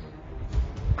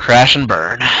 Crash and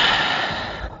burn.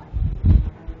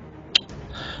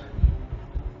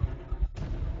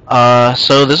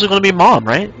 So this is going to be Mom,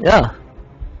 right? Yeah.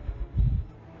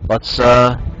 Let's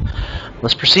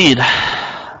proceed.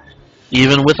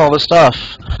 Even with all this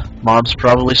stuff, Mom's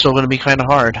probably still going to be kind of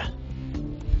hard.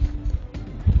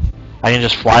 I can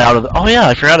just fly out of the... Oh yeah,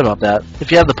 I forgot about that.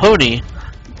 If you have the pony,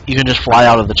 you can just fly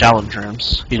out of the challenge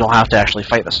rooms. You don't have to actually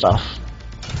fight the stuff.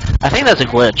 I think that's a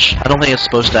glitch. I don't think it's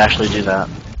supposed to actually do that.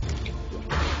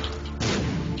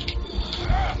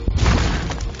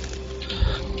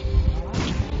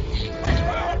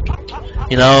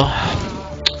 You know,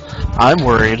 I'm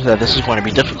worried that this is going to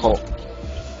be difficult.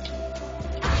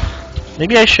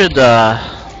 Maybe I should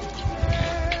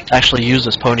actually use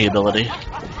this pony ability.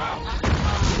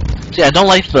 See, I don't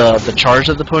like the charge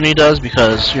that the pony does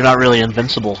because you're not really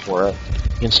invincible for it.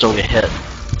 You can still get hit.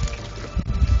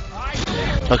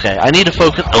 Okay, I need to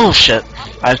focus. Oh shit!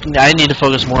 I need to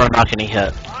focus more on not getting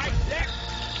hit.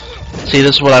 See,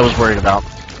 this is what I was worried about.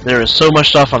 There is so much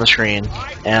stuff on the screen,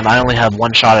 and I only have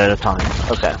one shot at a time.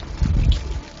 Okay.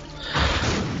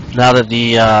 Now that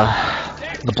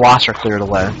the blocks are cleared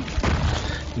away,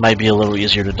 it might be a little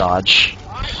easier to dodge.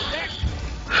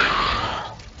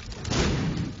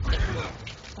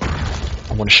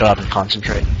 I'm gonna shut up and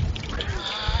concentrate.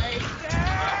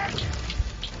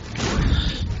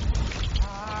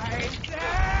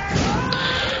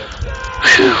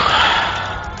 Whew.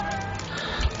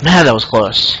 Man, that was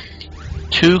close.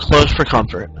 Too close for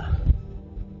comfort.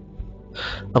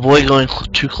 Avoid going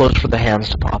too close for the hands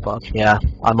to pop up. Yeah,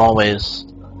 I'm always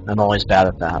bad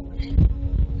at that.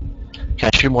 Can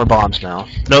I shoot more bombs now?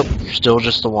 Nope, still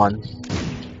just the one.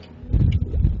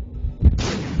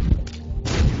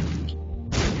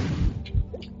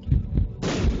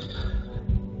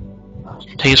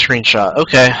 Take a screenshot.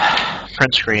 Okay.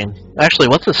 Print screen. Actually,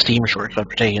 what's the Steam shortcut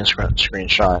for taking a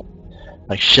screenshot?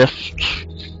 Like Shift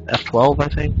F12, I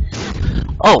think?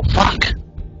 Oh, fuck!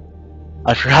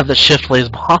 I forgot that Shift plays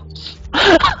bombs.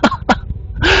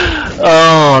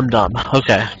 Oh, I'm dumb.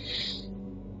 Okay.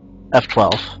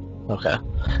 F12. Okay.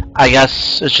 I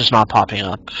guess it's just not popping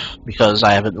up because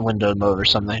I have it in windowed mode or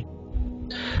something.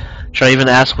 Should I even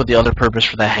ask what the other purpose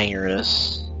for the hanger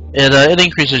is? It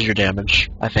increases your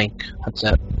damage, I think. That's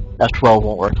it. F12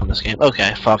 won't work on this game.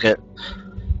 Okay, fuck it.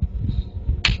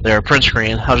 There, print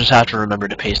screen. I'll just have to remember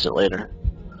to paste it later.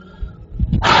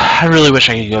 I really wish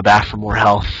I could go back for more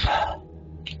health.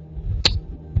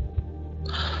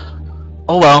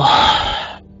 Oh well.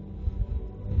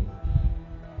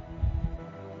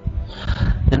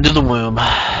 Into the womb.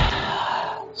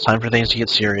 It's time for things to get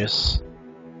serious.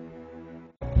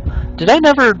 Did I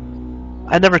never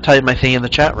typed my thing in the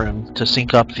chat room to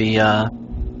sync up the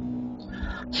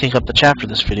chat for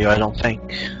this video, I don't think.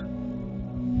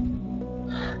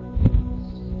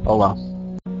 Oh well.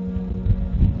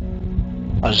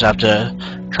 I'll just have to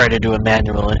try to do it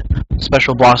manually.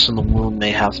 Special blocks in the womb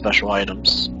may have special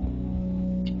items.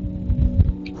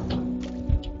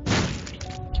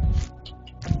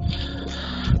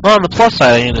 Well, on the plus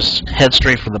side, I can just head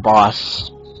straight for the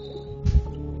boss.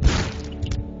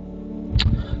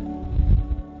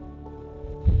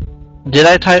 Did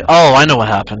I type? Oh, I know what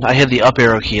happened. I hit the up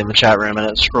arrow key in the chat room and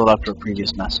it scrolled up to a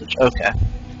previous message. Okay.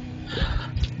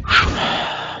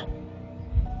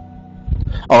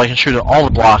 Oh, I can shoot at all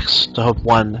the blocks to hope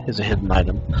one is a hidden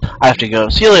item. I have to go.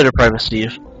 See you later, Private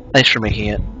Steve. Thanks for making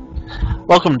it.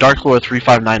 Welcome,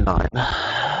 Darklord3599.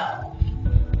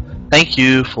 Thank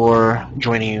you for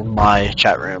joining my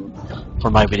chat room for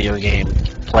my video game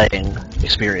playing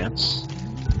experience.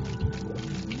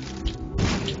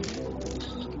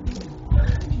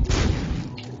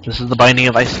 This is The Binding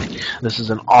of Isaac. This is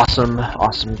an awesome,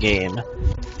 awesome game.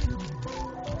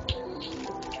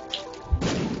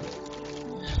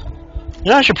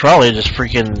 You know, I should probably just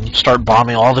freaking start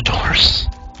bombing all the doors.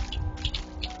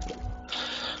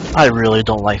 I really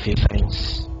don't like these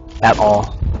things. At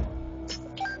all.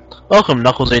 Welcome,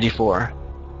 Knuckles84.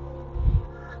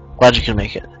 Glad you can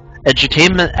make it.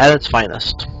 Edutainment at its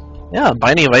finest. Yeah,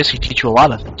 Binding of Isaac teaches you a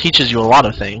lot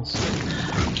of things.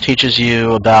 Teaches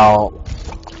you about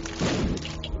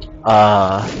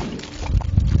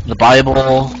the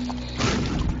Bible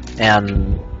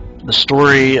and the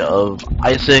story of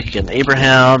Isaac and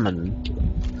Abraham and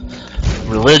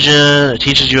religion. It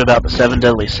teaches you about the 7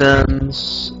 deadly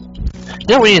sins. You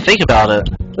know, when you think about it,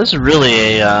 this is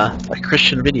really a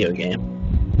Christian video game.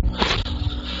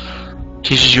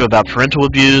 Teaches you about parental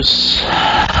abuse.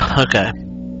 Okay.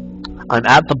 I'm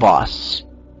at the boss.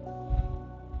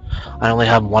 I only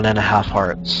have 1.5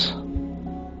 hearts.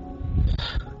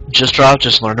 Just dropped,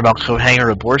 just learned about coat hanger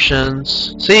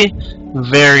abortions. See?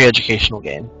 Very educational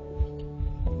game.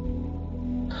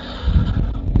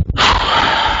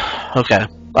 Okay,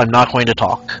 I'm not going to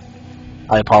talk.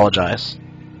 I apologize.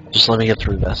 Just let me get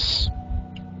through this.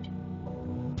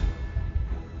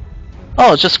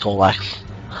 Oh, it's just Golex.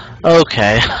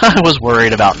 Okay, I was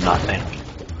worried about nothing.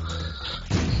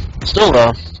 Still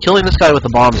though, killing this guy with the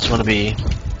bomb is going to be...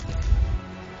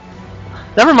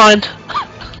 Never mind!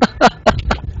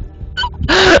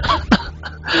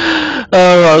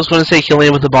 I was going to say killing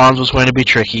him with the bombs was going to be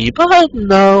tricky, but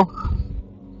no.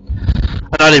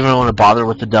 I don't even want to bother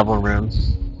with the devil room,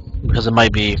 because it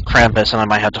might be Krampus and I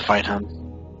might have to fight him.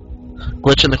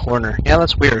 Glitch in the corner. Yeah,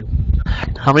 that's weird.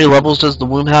 How many levels does the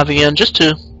womb have again? Just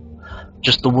 2.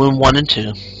 Just the womb 1 and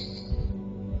 2.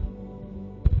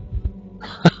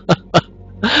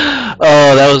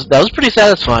 Oh, that was pretty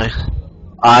satisfying.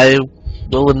 I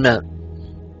will admit.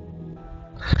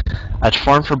 I'd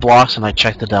farm for blocks and I'd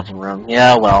check the devil room.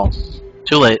 Yeah, well,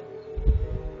 too late.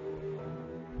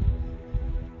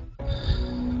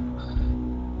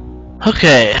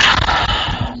 Okay.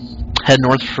 Head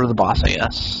north for the boss, I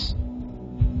guess.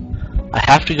 I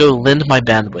have to go lend my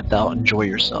bandwidth out. Enjoy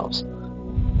yourselves.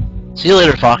 See you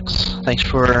later, Fox. Thanks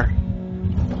for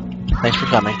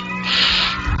coming.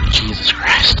 Jesus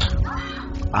Christ.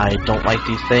 I don't like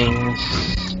these things.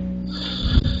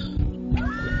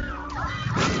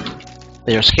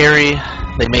 They are scary,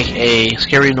 they make a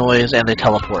scary noise, and they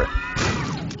teleport.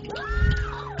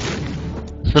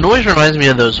 The noise reminds me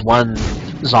of those one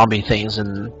zombie things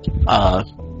in Ocarina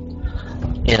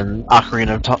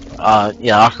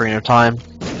of Time.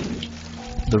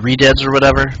 The Redeads or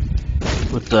whatever,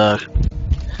 with the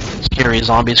scary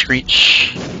zombie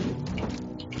screech.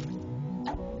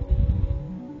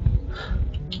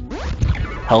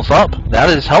 Health up. That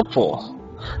is helpful.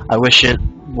 I wish it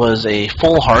was a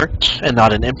full heart and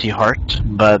not an empty heart,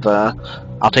 but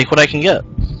I'll take what I can get.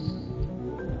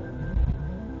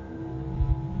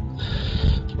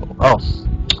 Oh,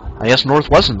 I guess north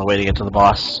wasn't the way to get to the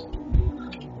boss.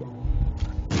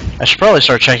 I should probably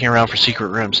start checking around for secret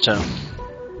rooms too.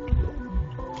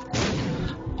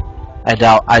 I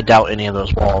doubt any of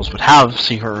those walls would have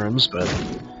secret rooms, but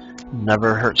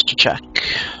never hurts to check.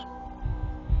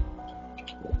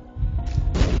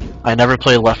 I never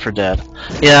played Left 4 Dead.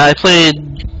 Yeah, I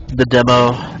played the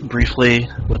demo briefly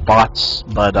with bots,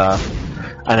 but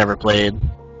I never played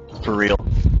for real.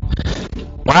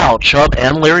 Wow, Chubb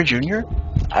and Larry Jr.?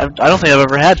 I don't think I've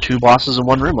ever had two bosses in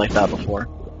one room like that before.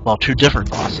 Well, two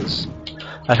different bosses.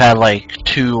 I've had like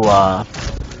two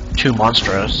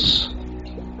Monstros.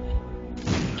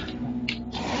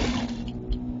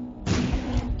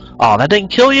 Oh, that didn't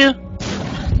kill you?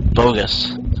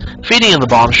 Bogus. Feeding him the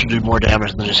bomb should do more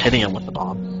damage than just hitting him with the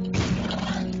bomb.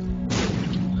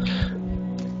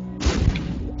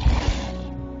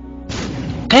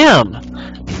 Damn!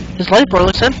 His light bar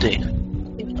looks empty.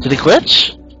 Did it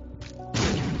glitch?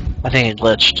 I think it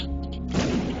glitched.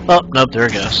 Oh, nope, there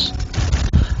it goes.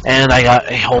 And I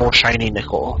got a whole shiny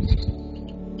nickel.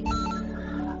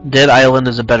 Dead Island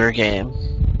is a better game.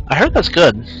 I heard that's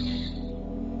good.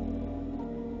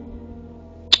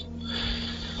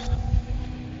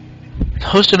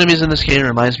 Host enemies in this game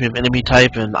reminds me of enemy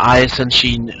type and I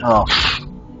Senshin. Oh,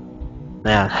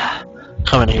 man,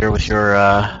 coming here with your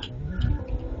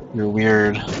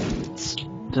weird.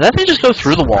 Did that thing just go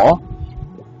through the wall?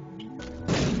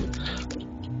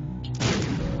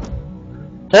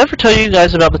 Did I ever tell you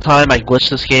guys about the time I glitched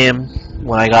this game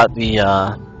when I got the?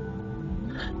 I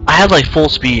had like full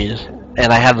speed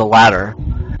and I had the ladder,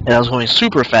 and I was going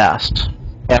super fast.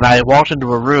 And I walked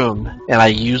into a room, and I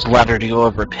used the ladder to go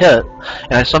over a pit,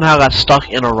 and I somehow got stuck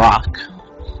in a rock,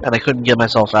 and I couldn't get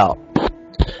myself out.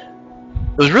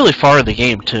 It was really far in the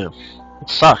game, too. It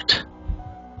sucked.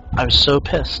 I was so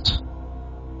pissed.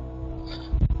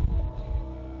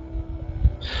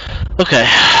 Okay,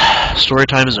 story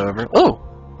time is over. Oh!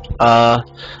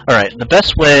 Alright, the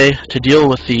best way to deal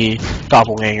with the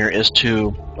doppelganger is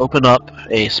to open up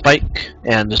a spike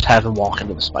and just have him walk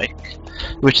into the spike.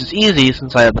 Which is easy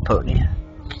since I have the pony.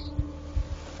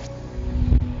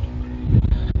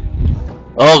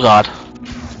 Oh god.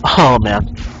 Oh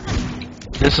man.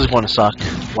 This is going to suck.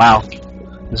 Wow.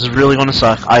 This is really going to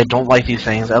suck. I don't like these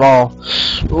things at all.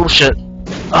 Oh shit.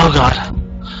 Oh god.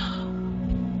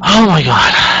 Oh my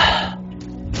god.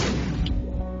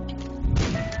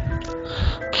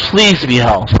 Please be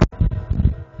health.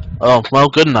 Oh, well,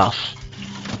 good enough.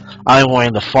 I'm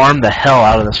going to farm the hell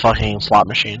out of this fucking slot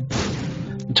machine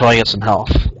until I get some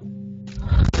health.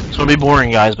 It's gonna be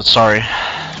boring, guys, but sorry.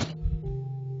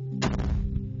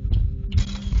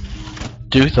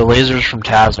 Duke, the lasers from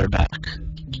Taz are back.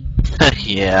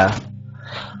 Yeah.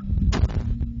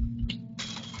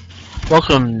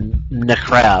 Welcome,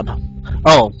 Necrab.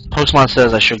 Oh, Pokemon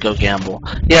says I should go gamble.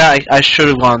 Yeah, I should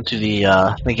have gone to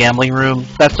the gambling room.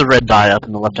 That's the red dot up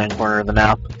in the left-hand corner of the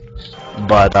map.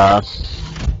 But,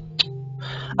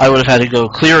 I would have had to go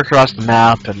clear across the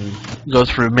map and go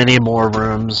through many more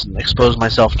rooms and expose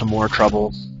myself to more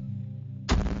trouble.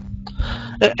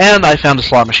 And I found a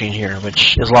slot machine here,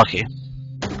 which is lucky.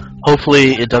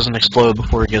 Hopefully it doesn't explode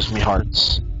before it gives me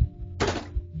hearts.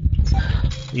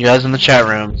 You guys in the chat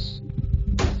room,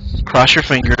 cross your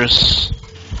fingers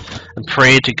and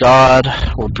pray to God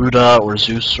or Buddha or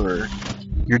Zeus or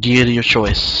your deity of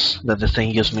choice that the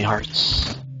thing gives me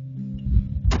hearts.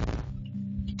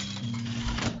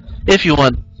 If you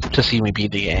want to see me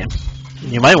beat the game.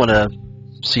 You might want to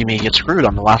see me get screwed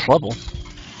on the last level.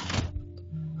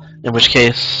 In which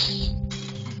case,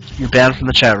 you're banned from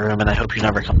the chat room and I hope you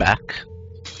never come back.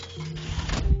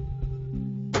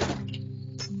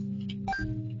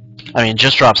 I mean,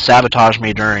 just drop sabotage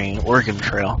me during Oregon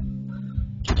Trail.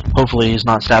 Hopefully he's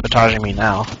not sabotaging me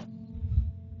now.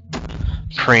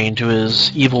 Praying to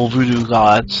his evil voodoo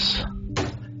gods.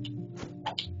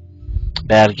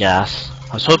 Bad gas.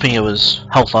 I was hoping it was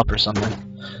health up or something.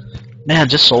 Man,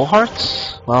 just soul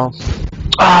hearts? Well,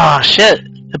 ah, shit!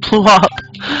 It blew up!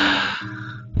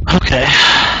 Okay.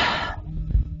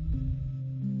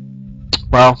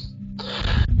 Well,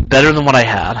 better than what I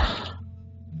had.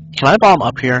 Can I bomb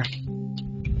up here?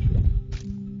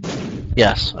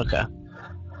 Yes, okay.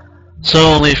 So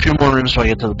only a few more rooms till I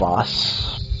get to the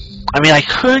boss. I mean, I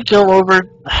could go over...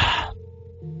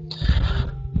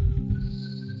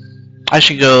 I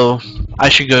should go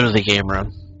to the game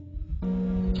room.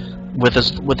 With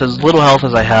as little health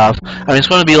as I have. I mean, it's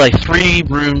going to be like 3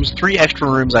 extra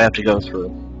rooms I have to go through.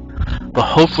 But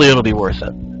hopefully it'll be worth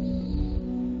it.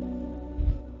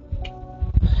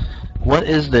 What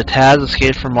is the Taz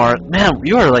Escape from Mars? Man,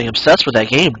 you are like obsessed with that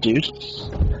game, dude.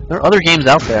 There are other games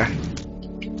out there.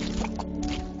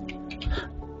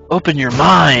 Open your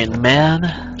mind,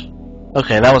 man.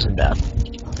 Okay, that wasn't bad.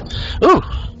 Ooh!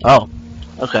 Oh.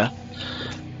 Okay.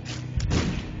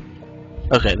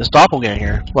 Okay, this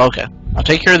doppelganger. Well, okay. I'll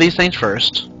take care of these things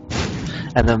first.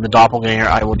 And then the doppelganger,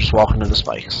 I will just walk into the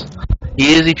spikes.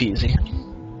 Easy peasy.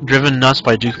 Driven nuts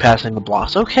by Duke passing the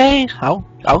blocks. Okay, I'll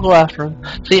go after him.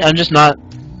 See, I'm just not...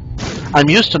 I'm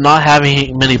used to not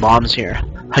having many bombs here.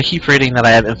 I keep forgetting that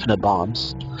I have infinite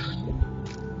bombs.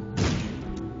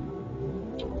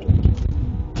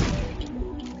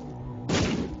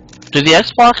 Do the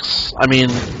Xbox... I mean...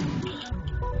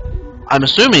 I'm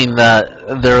assuming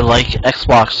that they're like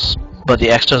Xbox, but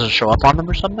the X doesn't show up on them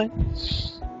or something?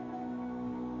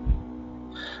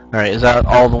 Alright, is that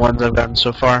all the ones I've gotten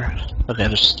so far? Okay,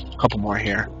 there's a couple more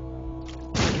here.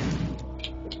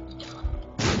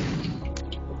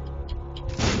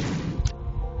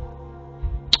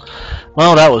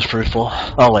 Well, that was fruitful.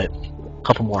 Oh wait, a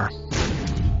couple more.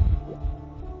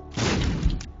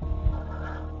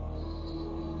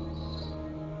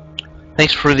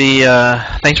 Thanks for the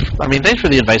thanks for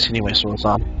the advice anyway,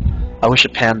 Swordsong. I wish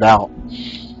it panned out.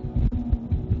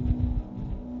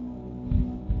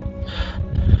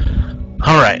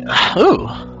 Alright. Ooh.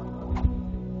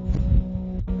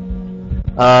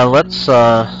 Let's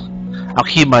I'll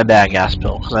keep my bad gas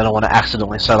pill because I don't want to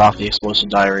accidentally set off the explosive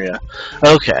diarrhea.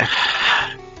 Okay.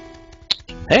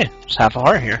 Hey, just half a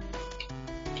heart here.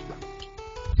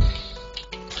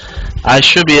 I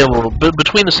should be able to,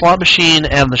 between the slot machine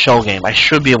and the shell game, I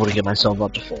should be able to get myself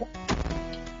up to full.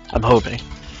 I'm hoping.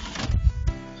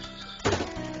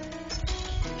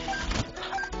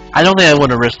 I don't think I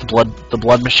want to risk the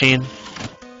blood machine.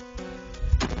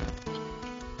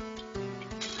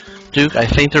 Duke, I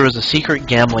think there was a secret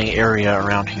gambling area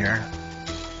around here.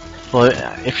 Well,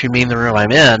 if you mean the room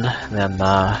I'm in,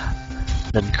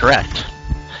 then correct.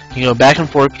 You can go back and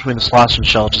forth between the slots and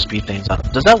shell to speed things up.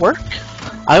 Does that work?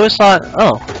 I always thought,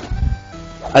 oh,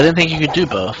 I didn't think you could do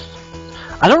both.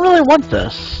 I don't really want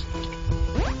this.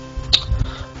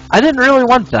 I didn't really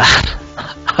want that.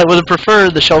 I would have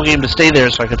preferred the shell game to stay there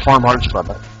so I could farm hearts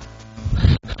from it.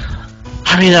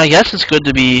 I mean, I guess it's good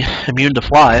to be immune to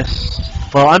flies.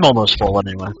 Well, I'm almost full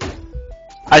anyway.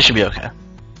 I should be okay.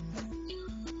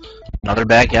 Another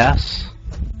bad gas.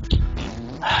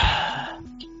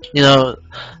 You know,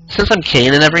 since I'm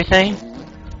Cain and everything,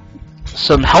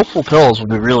 some helpful pills would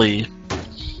be really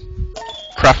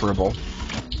preferable.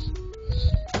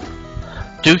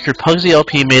 Duke, your Pugsy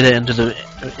LP made it into the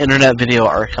Internet Video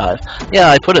Archive. Yeah,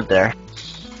 I put it there.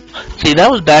 See,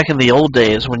 that was back in the old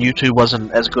days when YouTube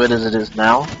wasn't as good as it is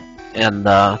now. And,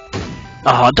 oh,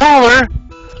 $1!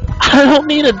 I don't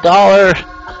need $1!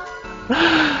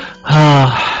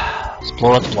 Let's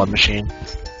blow up the blood machine.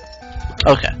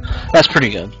 Okay, that's pretty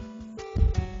good.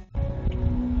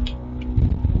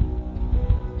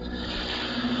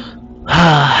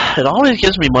 It always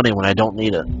gives me money when I don't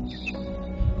need it.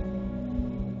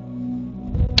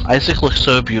 Isaac looks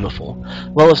so beautiful.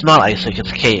 Well, it's not Isaac,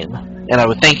 it's Cain. And I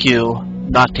would thank you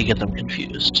not to get them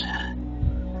confused.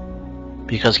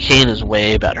 Because Cain is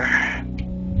way better.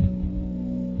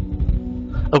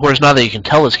 Of course, not that you can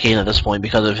tell it's Cain at this point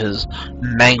because of his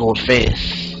mangled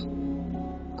face.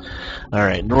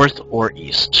 Alright, north or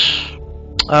east?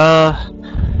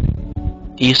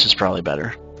 East is probably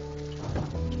better.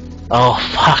 Oh,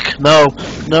 fuck. No.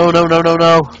 No, no, no, no,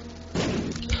 no.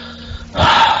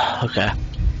 Okay.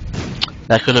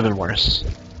 That could have been worse.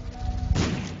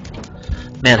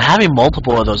 Man, having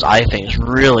multiple of those eye things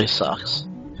really sucks.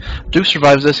 Duke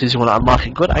survives this. He's going to unlock a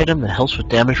good item that helps with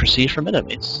damage received from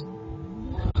enemies.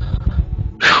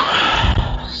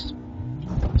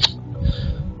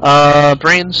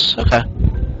 Brains? Okay.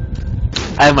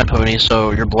 I have my pony,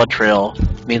 so your blood trail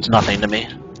means nothing to me.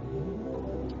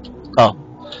 Oh.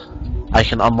 I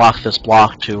can unlock this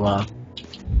block to, oh,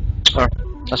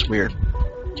 that's weird.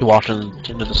 He walked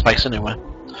into the spikes anyway.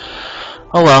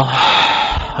 Oh well.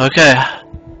 Okay.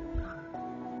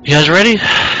 You guys ready?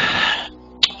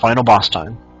 Final boss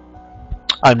time.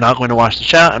 I'm not going to watch the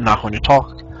chat, I'm not going to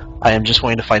talk. I am just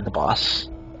going to fight the boss.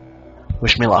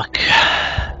 Wish me luck.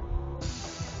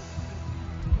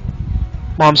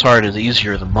 Mom's heart is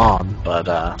easier than Mom, but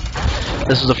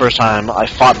this is the first time I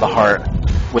fought the heart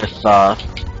with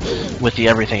the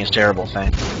everything is terrible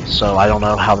thing. So I don't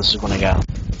know how this is going to go.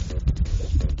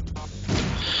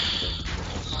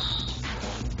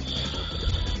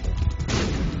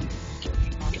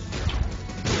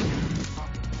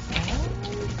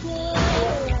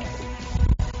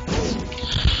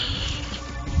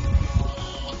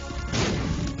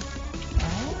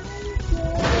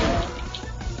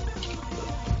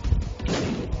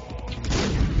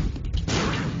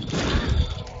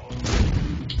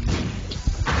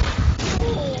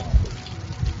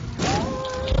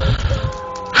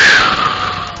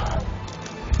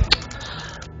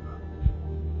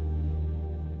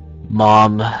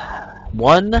 Mom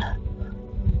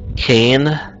 1,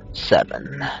 Kane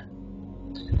 7.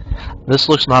 This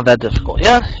looks not that difficult.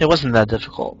 Yeah, it wasn't that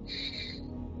difficult.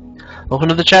 Welcome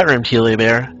to the chat room, Tealy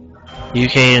Bear. You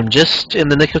came just in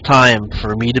the nick of time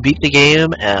for me to beat the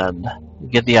game and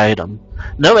get the item.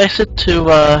 No exit to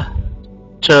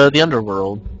the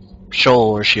underworld.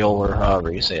 Sheol or Sheol or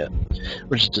however you say it.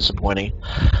 Which is disappointing.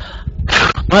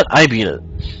 But I beat it.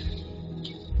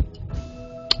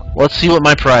 Let's see what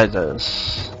my prize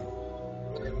is.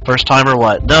 First time or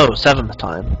what? No, 7th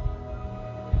time.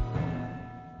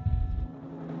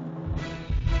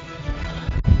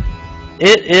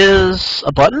 It is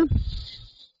a button?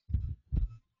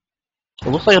 It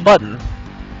looks like a button.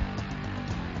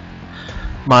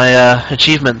 My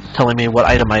achievement telling me what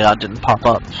item I got didn't pop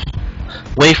up.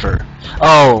 Wafer.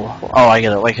 Oh, I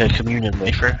get it, like a communion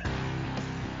wafer.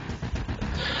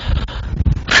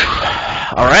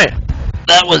 Alright.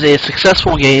 That was a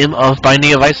successful game of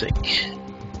Binding of Isaac.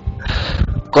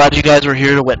 Glad you guys were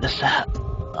here to witness that.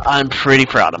 I'm pretty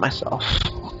proud of myself.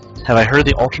 Have I heard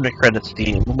the alternate credits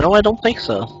theme? No, I don't think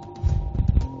so.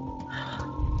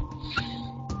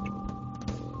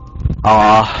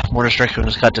 Aw, Mortar Striker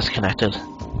just got disconnected.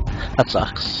 That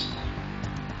sucks.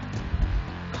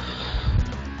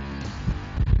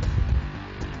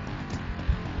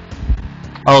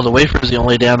 Oh, the wafer is the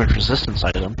only damage resistance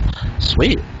item.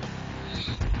 Sweet.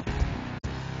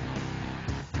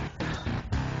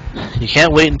 You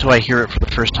can't wait until I hear it for the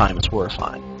first time. It's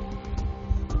horrifying.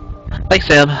 Thanks,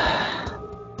 Sam.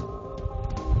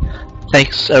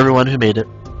 Thanks, everyone who made it.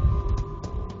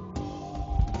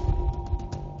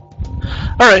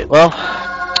 Alright, well,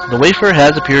 the wafer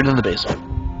has appeared in the basement.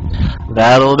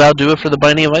 That'll about do it for the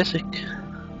Binding of Isaac.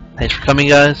 Thanks for coming,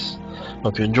 guys.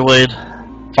 Hope you enjoyed.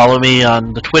 Follow me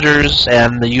on the Twitters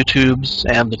and the YouTubes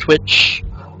and the Twitch.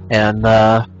 And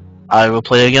I will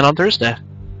play again on Thursday.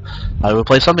 I will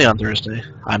play something on Thursday.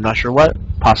 I'm not sure what.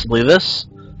 Possibly this.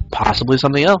 Possibly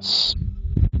something else.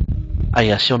 I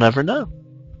guess you'll never know.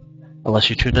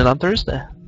 Unless you tune in on Thursday.